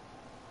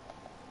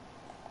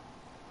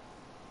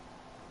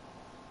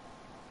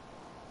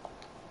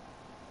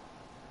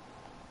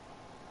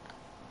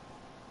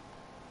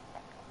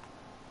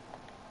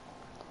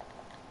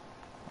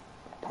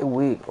 they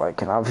weak. Like,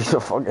 can I view the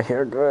fucking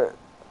haircut?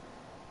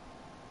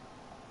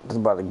 It's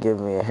about to give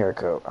me a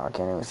haircut. I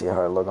can't even see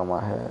how it look on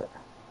my head.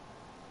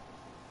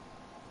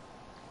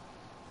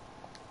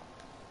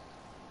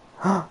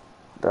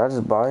 Did I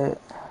just buy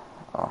it?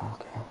 Oh,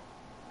 okay.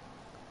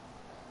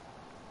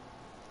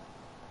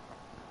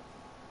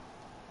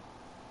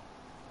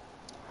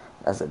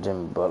 That's a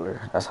Jimmy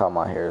Butler. That's how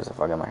my hair is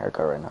if I get my hair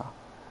cut right now.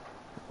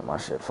 My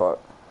shit fuck.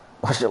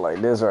 My shit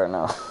like this right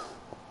now.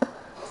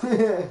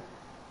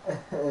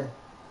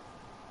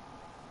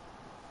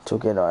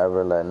 2K don't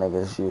ever let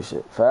niggas use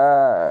shit.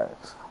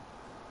 Facts.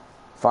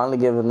 Finally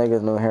give the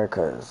niggas new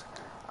haircuts.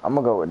 I'm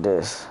gonna go with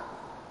this.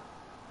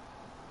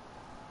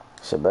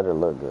 Shit better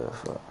look good.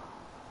 Fuck.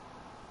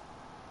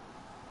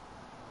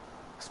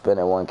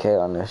 Spending 1K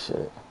on this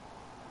shit.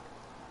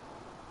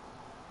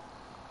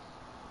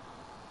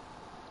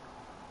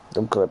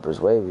 Them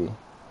clippers wavy.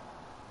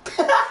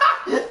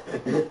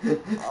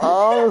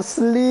 Oh,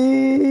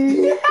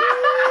 sleep.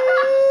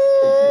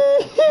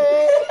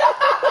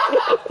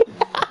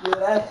 Yo,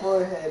 that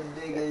forehead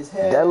big as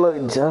hell. That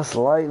look just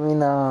like me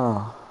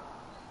now.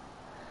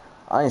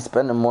 I ain't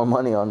spending more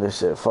money on this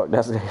shit. Fuck,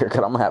 that's the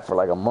haircut I'm gonna have for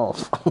like a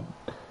month.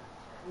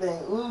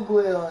 Man,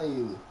 Uruguay on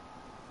you.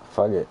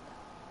 Fuck it.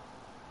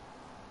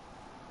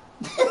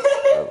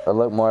 I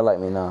look more like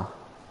me now.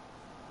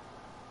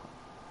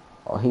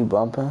 Oh, he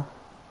bumping?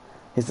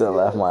 He still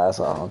laughed my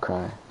ass off. I'm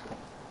crying.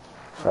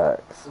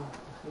 Facts.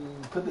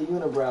 Put the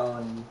unibrow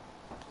on you.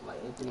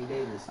 Like Anthony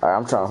Davis. Alright,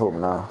 I'm trying to hoop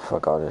now.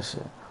 Fuck all this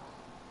shit.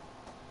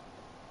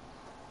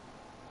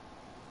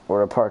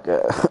 Where the park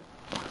at?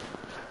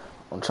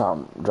 I'm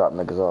trying to drop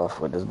niggas off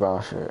with this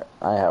brown shirt.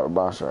 I ain't have a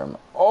brown shirt.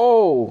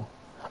 Oh!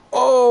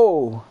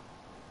 Oh!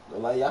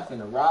 Look like y'all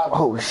finna rob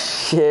Oh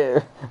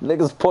shit.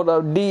 Niggas pulled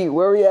up deep.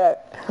 Where we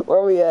at?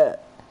 Where we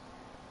at?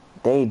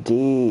 They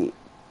deep.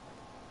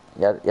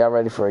 Y'all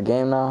ready for a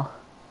game now?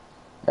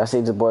 Y'all see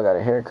this boy got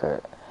a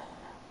haircut.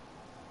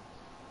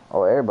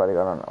 Oh, everybody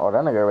got on. Oh,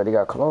 that nigga already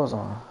got clothes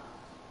on.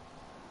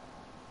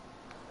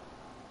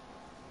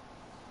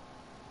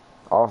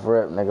 Off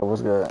rip, nigga.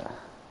 What's good?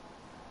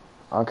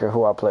 I don't care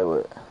who I play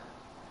with.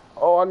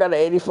 Oh, I got an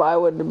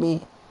 85 with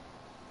me.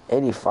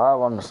 85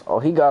 on this. Oh,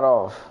 he got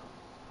off.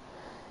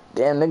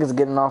 Damn, niggas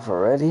getting off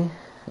already.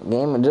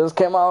 Game just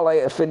came out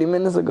like 50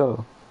 minutes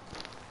ago.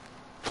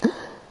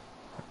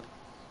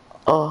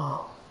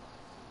 Oh.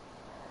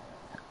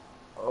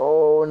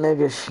 Oh,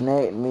 nigga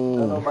snaked me.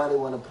 Don't nobody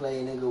wanna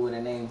play a nigga with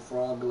a name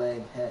Frog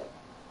Leg Heck.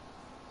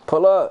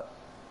 Pull up.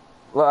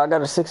 Look, I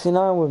got a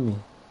 69 with me.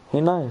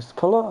 He nice.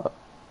 Pull up.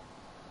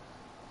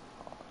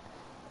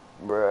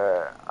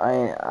 Bruh,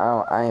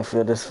 I ain't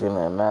feel this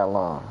feeling in that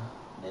long.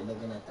 They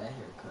looking at that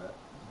haircut.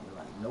 They're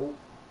like, nope.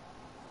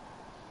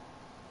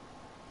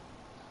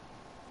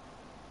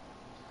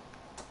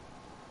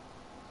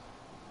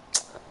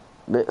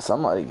 Bet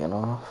somebody get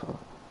off.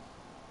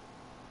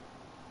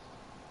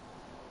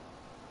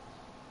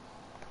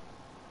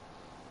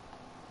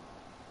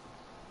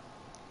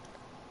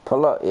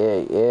 Pull up.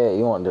 Yeah,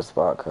 you want this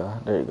spot, cuz.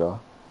 There you go.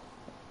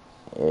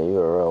 Yeah, you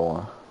a real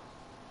one.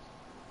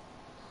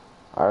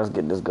 Alright, let's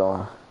get this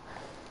going.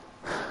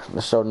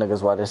 Let's show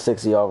niggas why this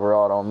 60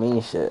 overall don't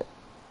mean shit.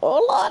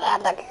 Oh Lord,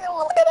 that nigga,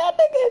 look at that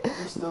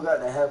nigga. You still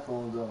got the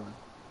headphones on.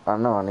 I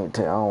know I need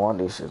to. I don't want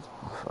these shit.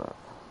 Fuck.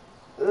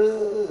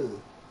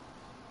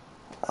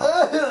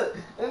 That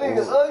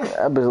nigga's ugly.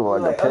 That bitch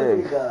look like a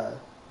ugly pig. guy.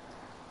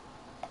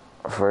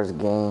 First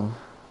game.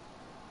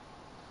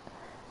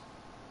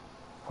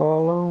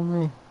 Follow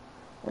me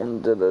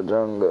into the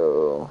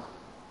jungle.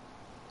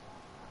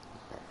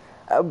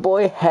 That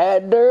boy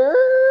Hatter.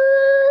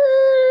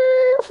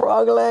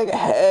 Frog leg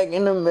hack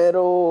in the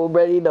middle.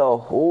 Ready to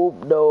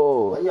hoop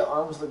though. Why your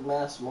arms look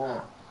mad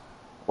small?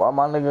 Why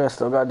my nigga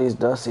still got these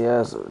dusty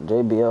ass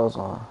JBLs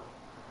on?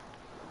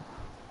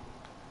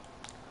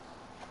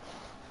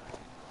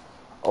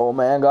 Oh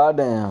man,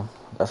 goddamn.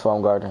 That's why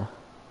I'm guarding.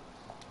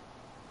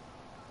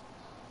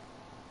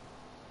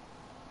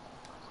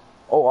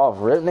 Oh, off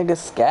rip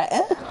niggas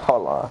scatting?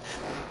 Hold on.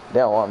 They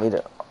don't want me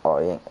to. Oh,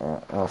 you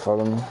don't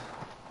follow me?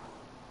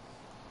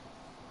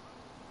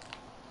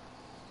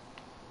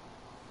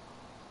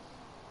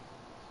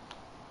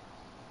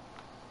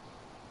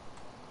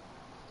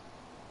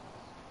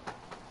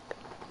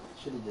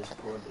 Should have just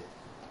scored it.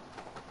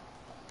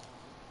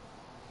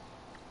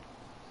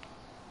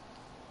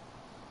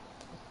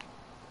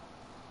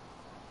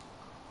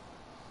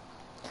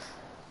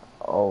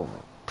 Oh,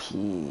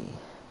 P.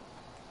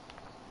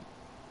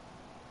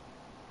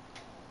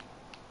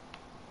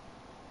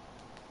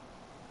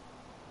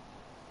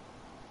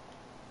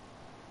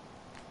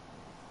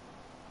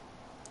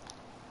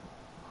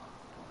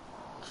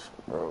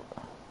 Bro.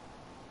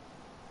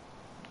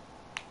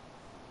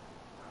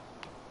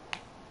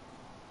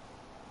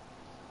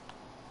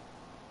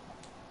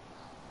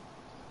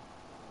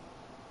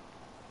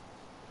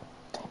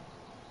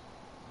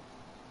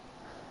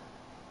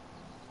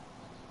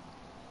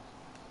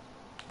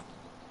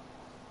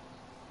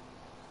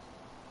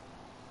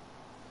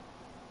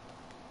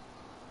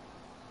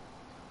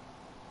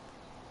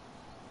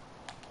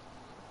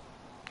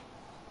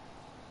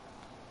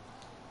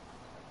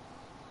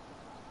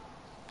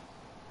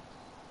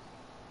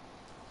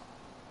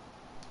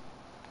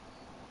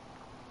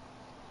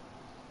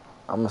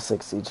 I'm a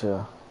 60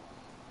 chill.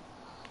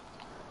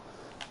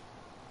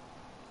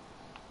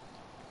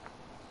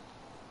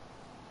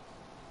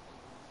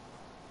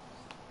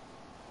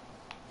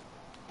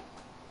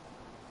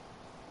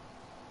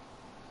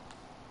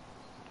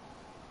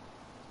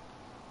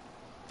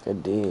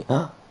 Good D.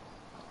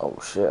 Oh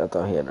shit, I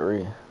thought he had to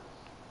read.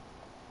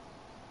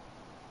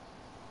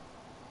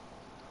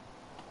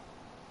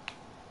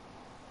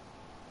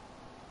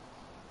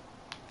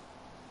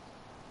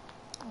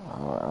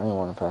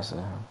 pass it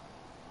to him.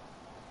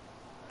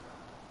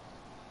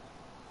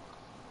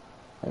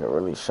 Nigga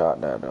really shot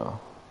that though.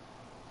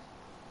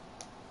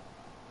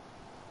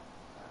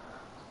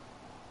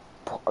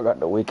 I got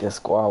the weakest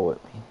squad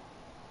with me.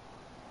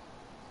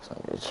 So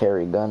the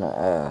cherry gunner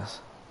ass.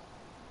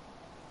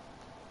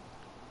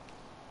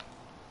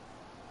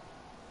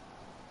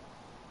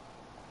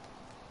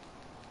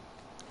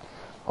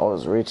 I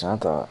was reaching, I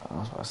thought, I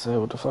was about to say,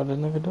 what the fuck this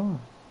nigga doing?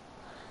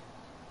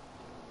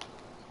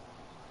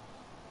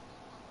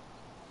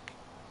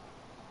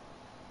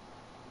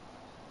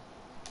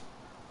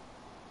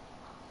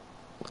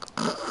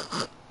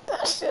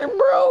 That shit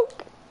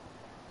broke.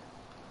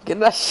 Get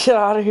that shit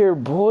out of here,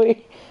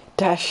 boy.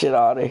 That shit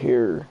out of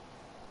here.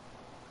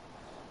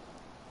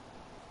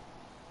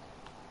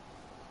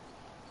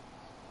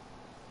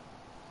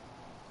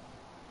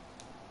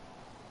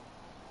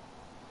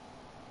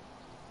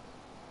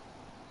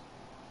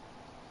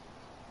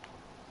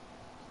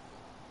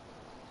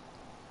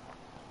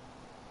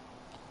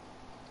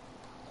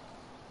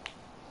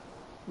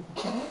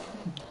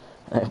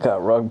 I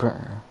got rug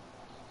burn.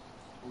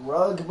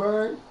 Rug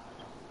burn?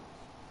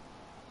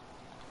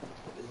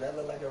 Does that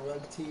look like a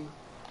rug to you?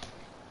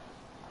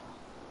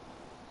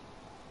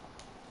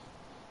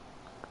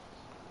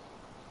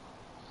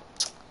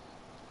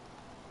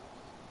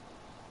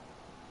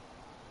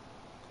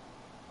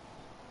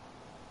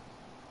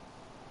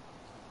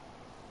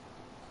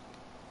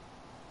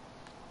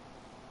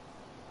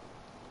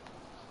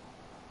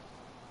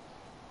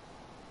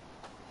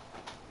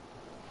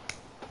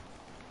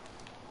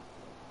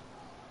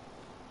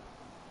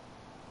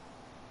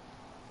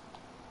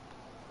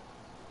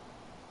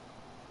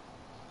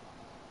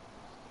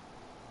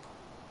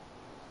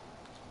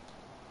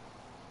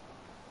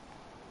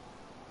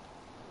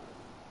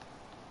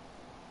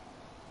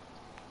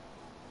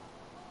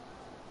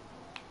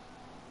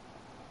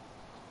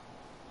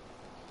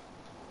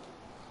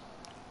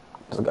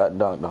 Just got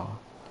dunked on.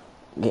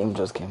 Game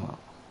just came out.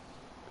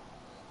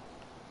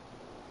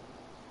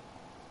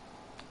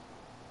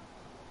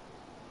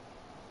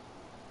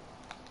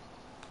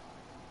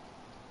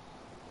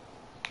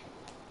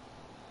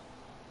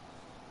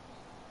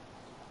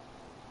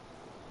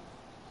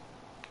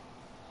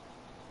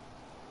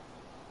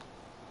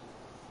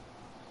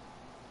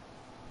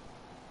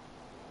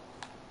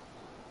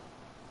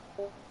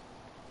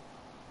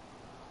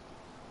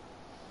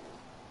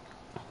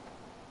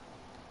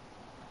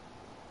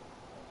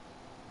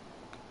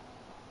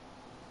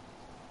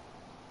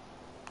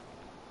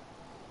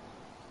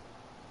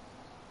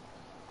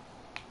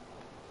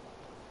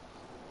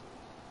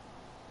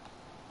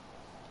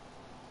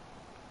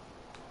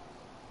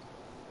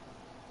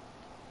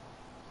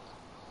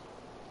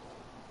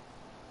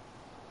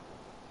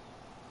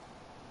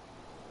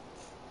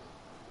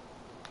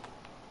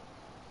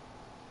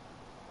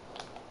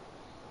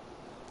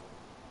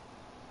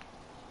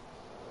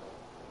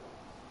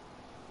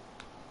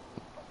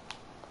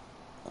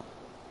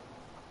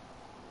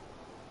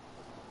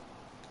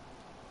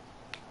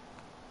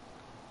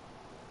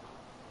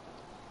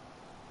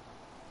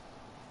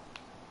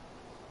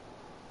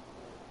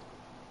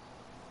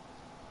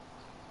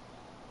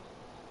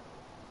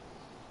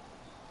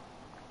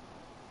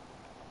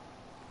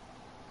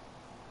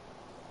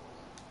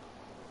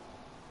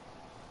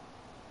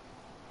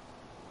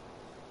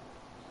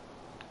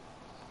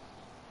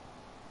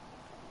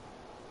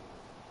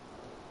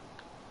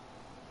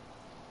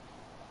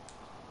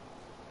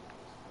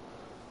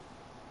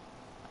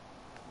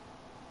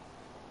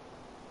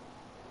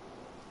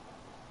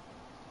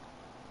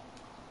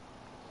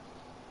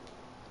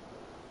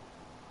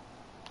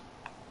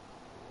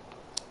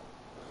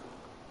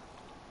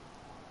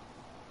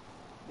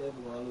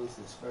 Definitely gonna lose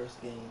his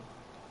first game.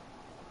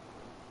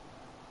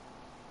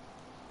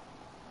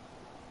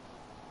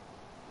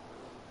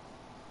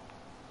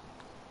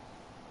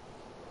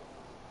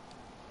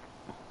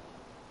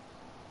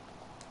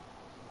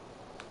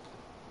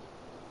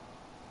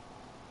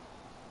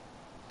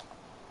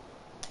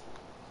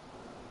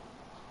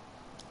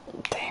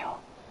 Damn.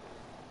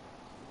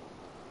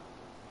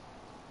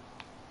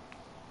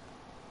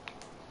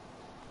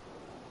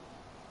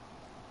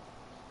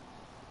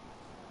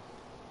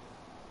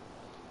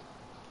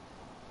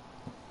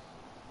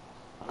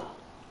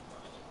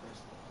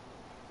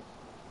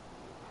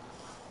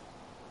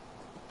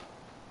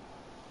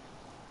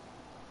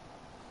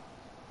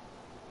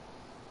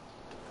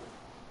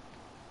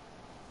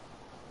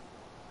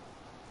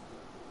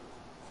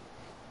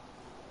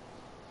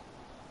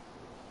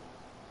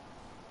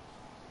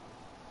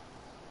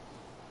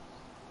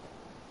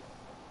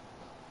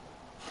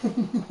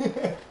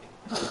 Hey,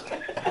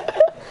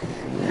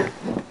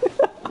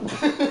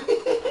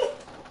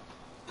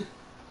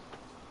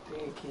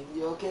 King,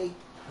 you okay?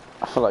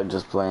 I feel like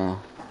just playing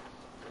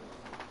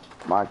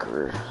my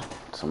career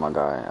to my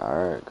guy,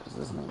 alright? Because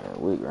this nigga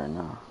weak right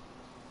now.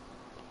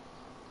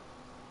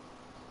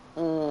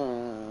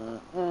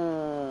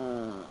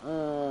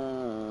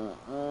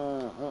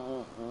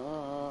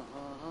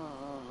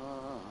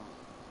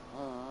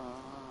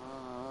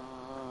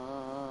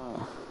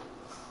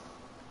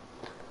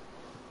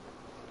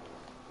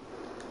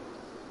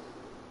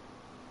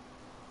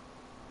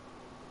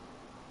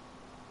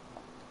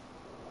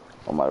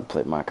 I'm about to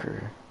play my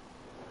career.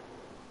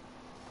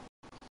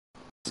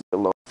 A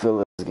little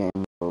feel this game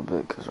a little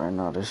bit, because right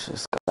now this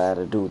shit's got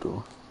a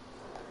doodle.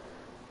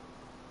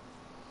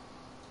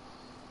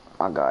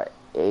 I got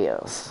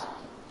ass.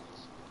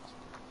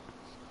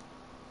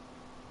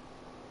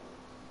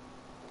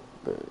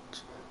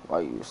 Bitch,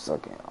 why you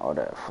sucking all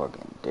that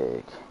fucking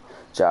dick?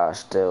 Josh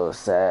still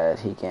sad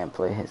he can't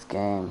play his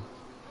game.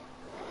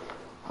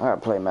 I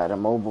gotta play Madden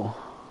Mobile.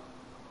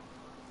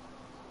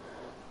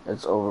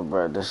 It's over,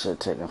 bro. This shit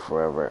taking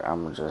forever.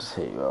 I'ma just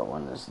hit you up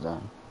when it's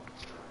done.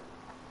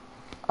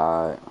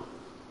 Alright.